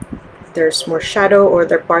where there's more shadow, or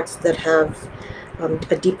there are parts that have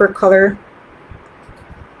a deeper color.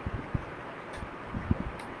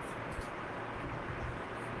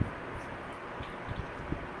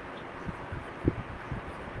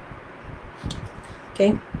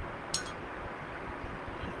 Okay,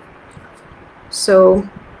 so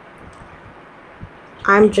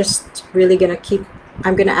I'm just really gonna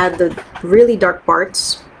I'm gonna add the really dark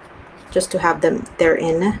parts just to have them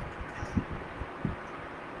therein.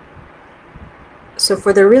 So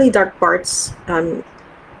for the really dark parts,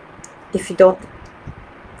 if you don't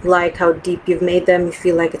like how deep you've made them, you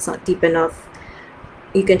feel like it's not deep enough,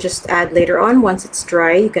 you can just add later on. Once it's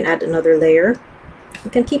dry, you can add another layer. You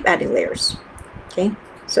can keep adding layers. Okay,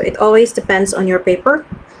 so it always depends on your paper.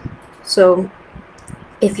 So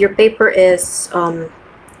if your paper is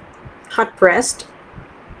hot pressed,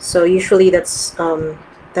 so usually that's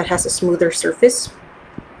that has a smoother surface,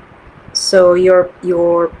 so your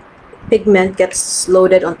pigment gets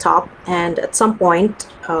loaded on top, and at some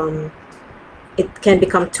point it can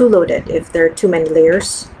become too loaded if there are too many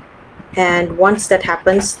layers. And once that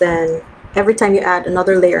happens, then every time you add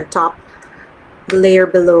another layer on top, the layer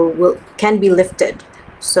below can be lifted.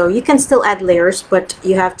 So you can still add layers, but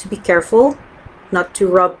you have to be careful not to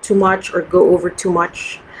rub too much or go over too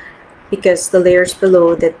much, because the layers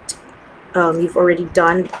below that you've already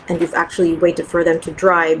done and you've actually waited for them to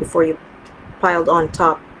dry before you piled on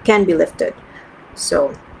top can be lifted.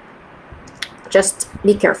 So just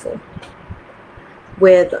be careful.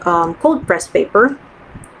 With cold press paper,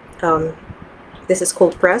 this is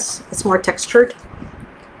cold press, it's more textured,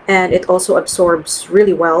 and it also absorbs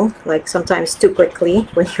really well, like sometimes too quickly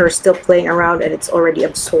when you're still playing around and it's already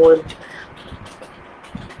absorbed.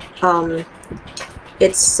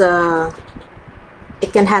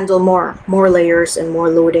 It can handle more layers and more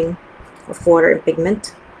loading of water and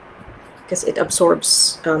pigment because it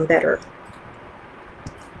absorbs better.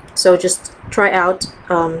 So just try out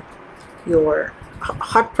your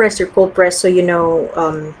hot press, your cold press, so you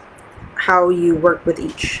know how you work with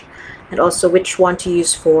each, and also which one to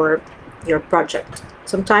use for your project.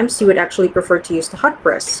 Sometimes you would actually prefer to use the hot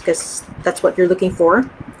press because that's what you're looking for,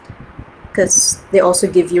 because they also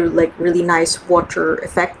give you like really nice water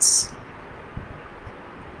effects.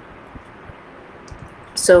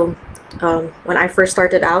 So when I first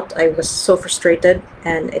started out, I was so frustrated,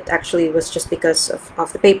 and it actually was just because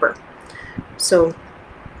of the paper. So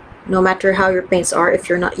no matter how your paints are, if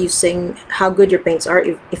you're not using, how good your paints are,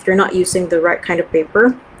 if you're not using the right kind of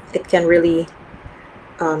paper, it can really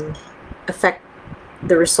affect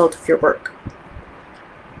the result of your work.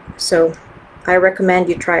 So I recommend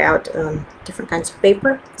you try out different kinds of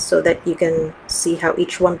paper so that you can see how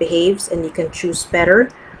each one behaves, and you can choose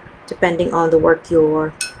better depending on the work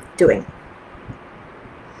you're doing.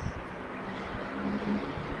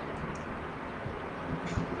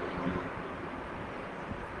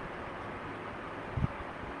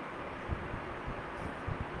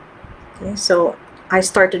 Okay, so I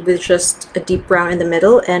started with just a deep brown in the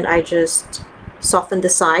middle, and I just softened the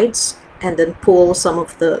sides and then pull some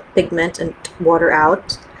of the pigment and water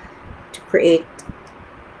out to create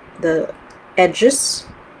the edges,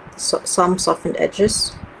 so some softened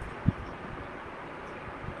edges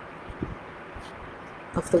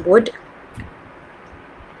of the wood.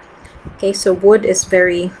 Okay, so wood is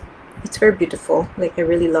it's very beautiful. Like, I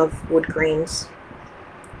really love wood grains.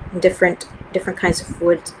 Different kinds of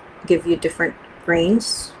wood give you different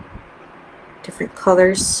grains, different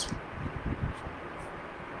colors.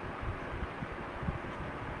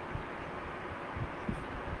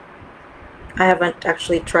 I haven't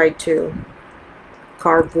actually tried to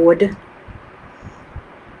carve wood,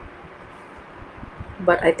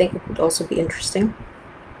 but I think it would also be interesting.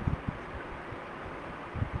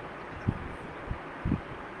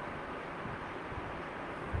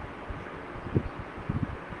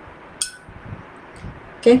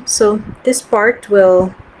 Okay, so this part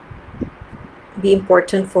will be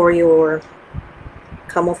important for your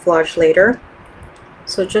camouflage later.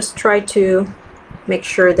 So just try to make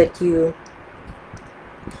sure that you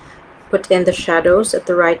put in the shadows at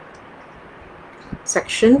the right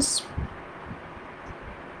sections.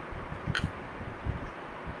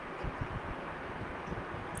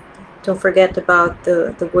 Don't forget about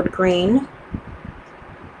the wood grain.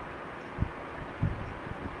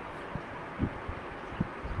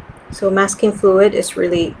 So masking fluid is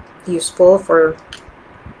really useful for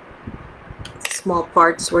small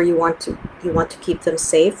parts where you want to keep them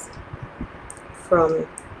safe from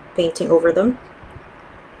painting over them.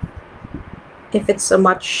 If it's a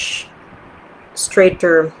much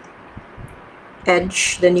straighter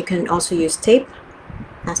edge, then you can also use tape,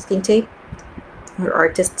 masking tape or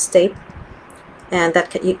artist's tape, and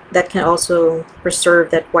that can also preserve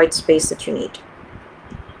that white space that you need.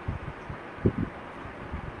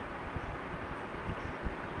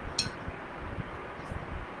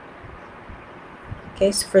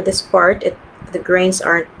 Okay, so for this part, the grains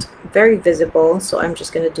aren't very visible, so I'm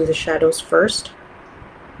just going to do the shadows first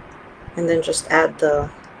and then just add the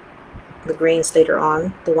grains later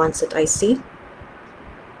on, the ones that I see.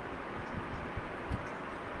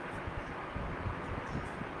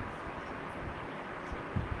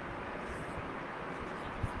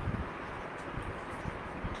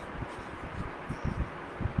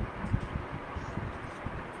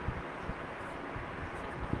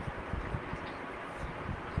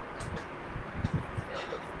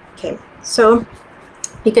 Okay, so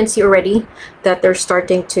you can see already that they're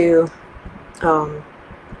starting to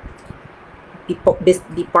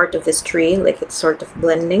be part of this tree, like it's sort of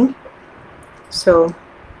blending. So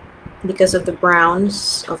because of the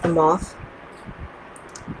browns of the moth,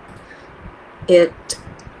 it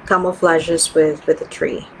camouflages with the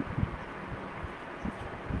tree.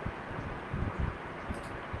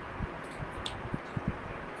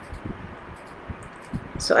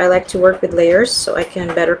 So I like to work with layers so I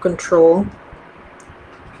can better control,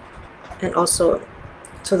 and also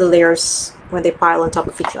so the layers, when they pile on top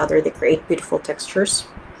of each other, they create beautiful textures.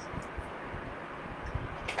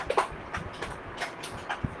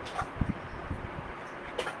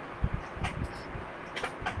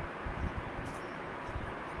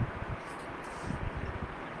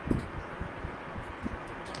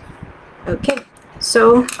 Okay,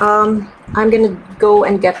 so I'm gonna go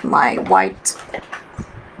and get my white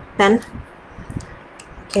pen.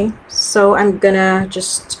 Okay, so I'm gonna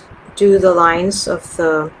just do the lines of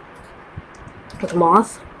the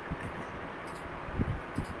moth.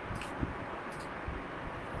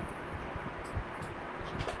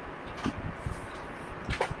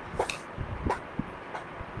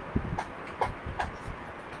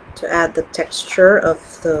 To add the texture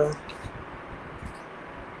of the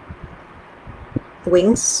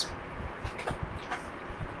wings.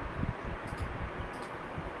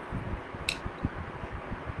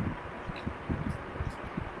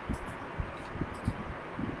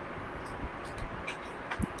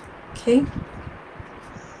 Okay.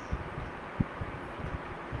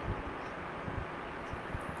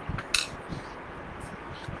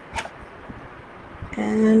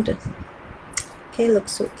 And okay,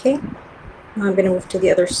 looks okay. Now I'm going to move to the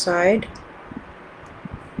other side.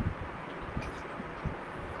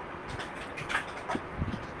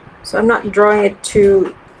 So I'm not drawing it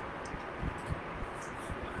too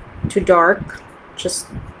dark, just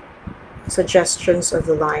suggestions of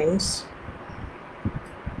the lines.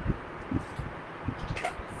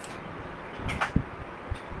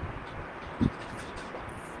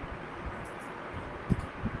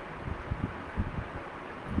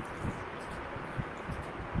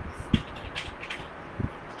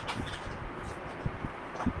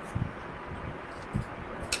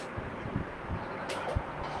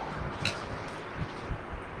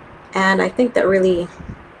 And I think that really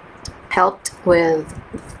helped with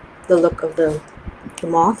the look of the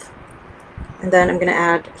moth. And then I'm going to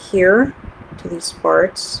add here to these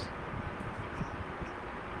parts.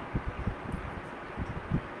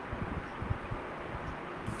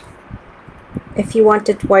 If you want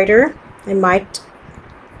it whiter, I might,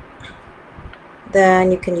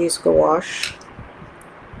 then you can use gouache.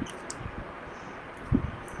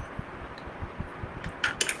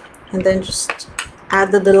 And then just add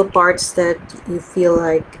the little parts that you feel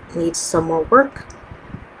like needs some more work.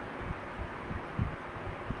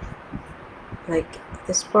 Like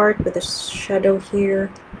this part with the shadow here.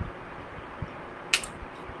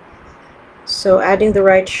 So adding the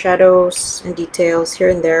right shadows and details here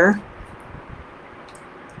and there.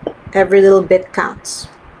 Every little bit counts.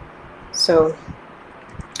 So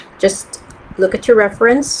just look at your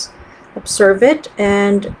reference, observe it,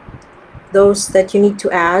 and those that you need to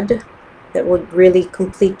add that would really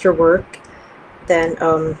complete your work, then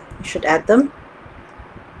you should add them.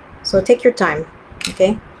 So take your time,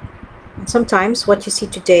 okay? And sometimes what you see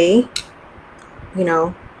today, you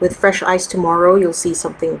know, with fresh eyes tomorrow, you'll see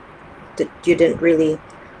something that you didn't really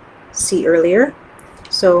see earlier.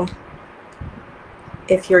 So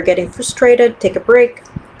if you're getting frustrated, take a break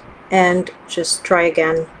and just try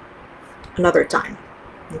again another time,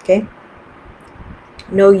 okay?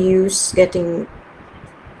 No use getting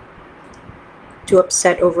too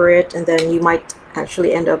upset over it, and then you might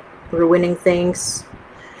actually end up ruining things.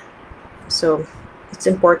 So it's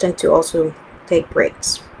important to also take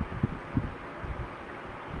breaks.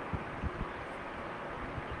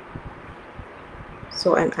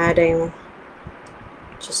 So I'm adding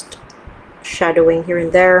just shadowing here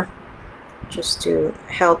and there just to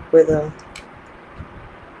help with the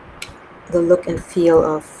look and feel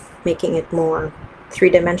of making it more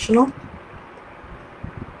three-dimensional.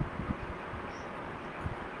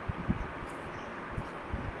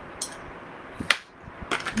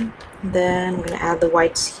 Then I'm going to add the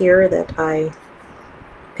whites here that I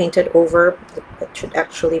painted over. It should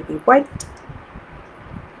actually be white.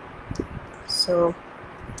 So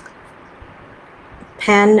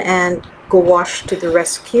pen and go wash to the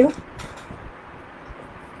rescue.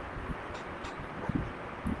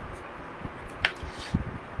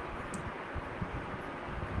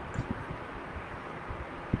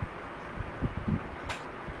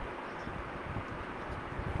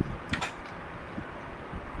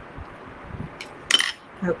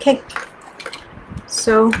 Okay,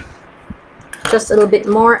 so just a little bit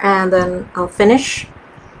more and then I'll finish.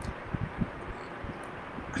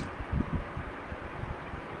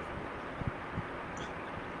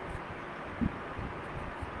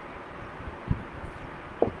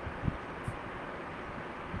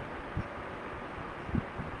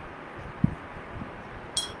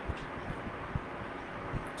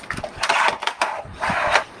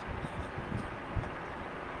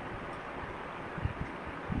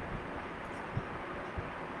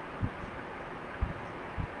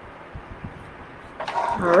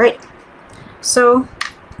 Alright, so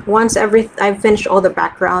once I've finished all the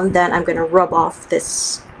background, then I'm going to rub off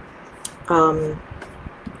this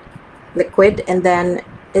liquid, and then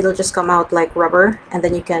it'll just come out like rubber, and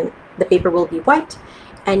then the paper will be white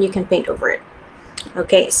and you can paint over it.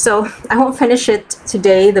 Okay, so I won't finish it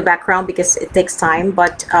today, the background, because it takes time,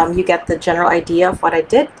 but you get the general idea of what I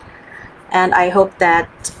did, and I hope that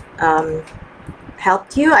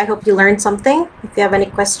helped you. I hope you learned something. If you have any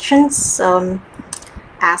questions,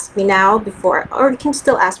 ask me now or you can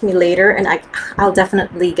still ask me later, and I'll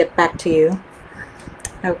definitely get back to you.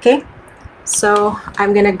 Okay, so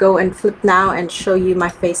I'm gonna go and flip now and show you my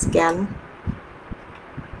face again.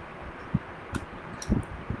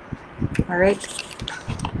 All right,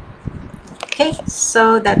 okay,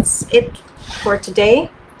 so that's it for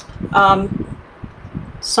today.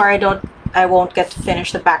 Sorry I won't get to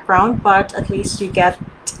finish the background, but at least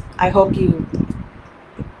I hope you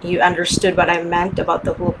understood what I meant about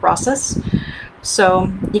the whole process.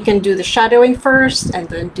 So you can do the shadowing first and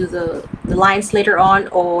then do the lines later on,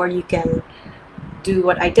 or you can do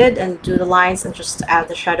what I did and do the lines and just add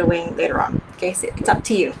the shadowing later on. Okay, so it's up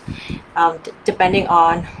to you, depending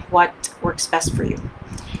on what works best for you.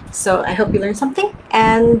 So I hope you learned something,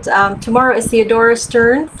 and tomorrow is Theodora's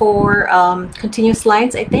turn for continuous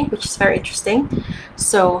lines, I think, which is very interesting.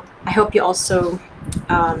 So I hope you also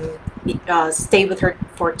stay with her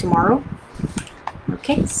for tomorrow.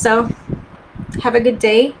 Okay, so have a good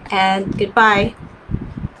day and goodbye.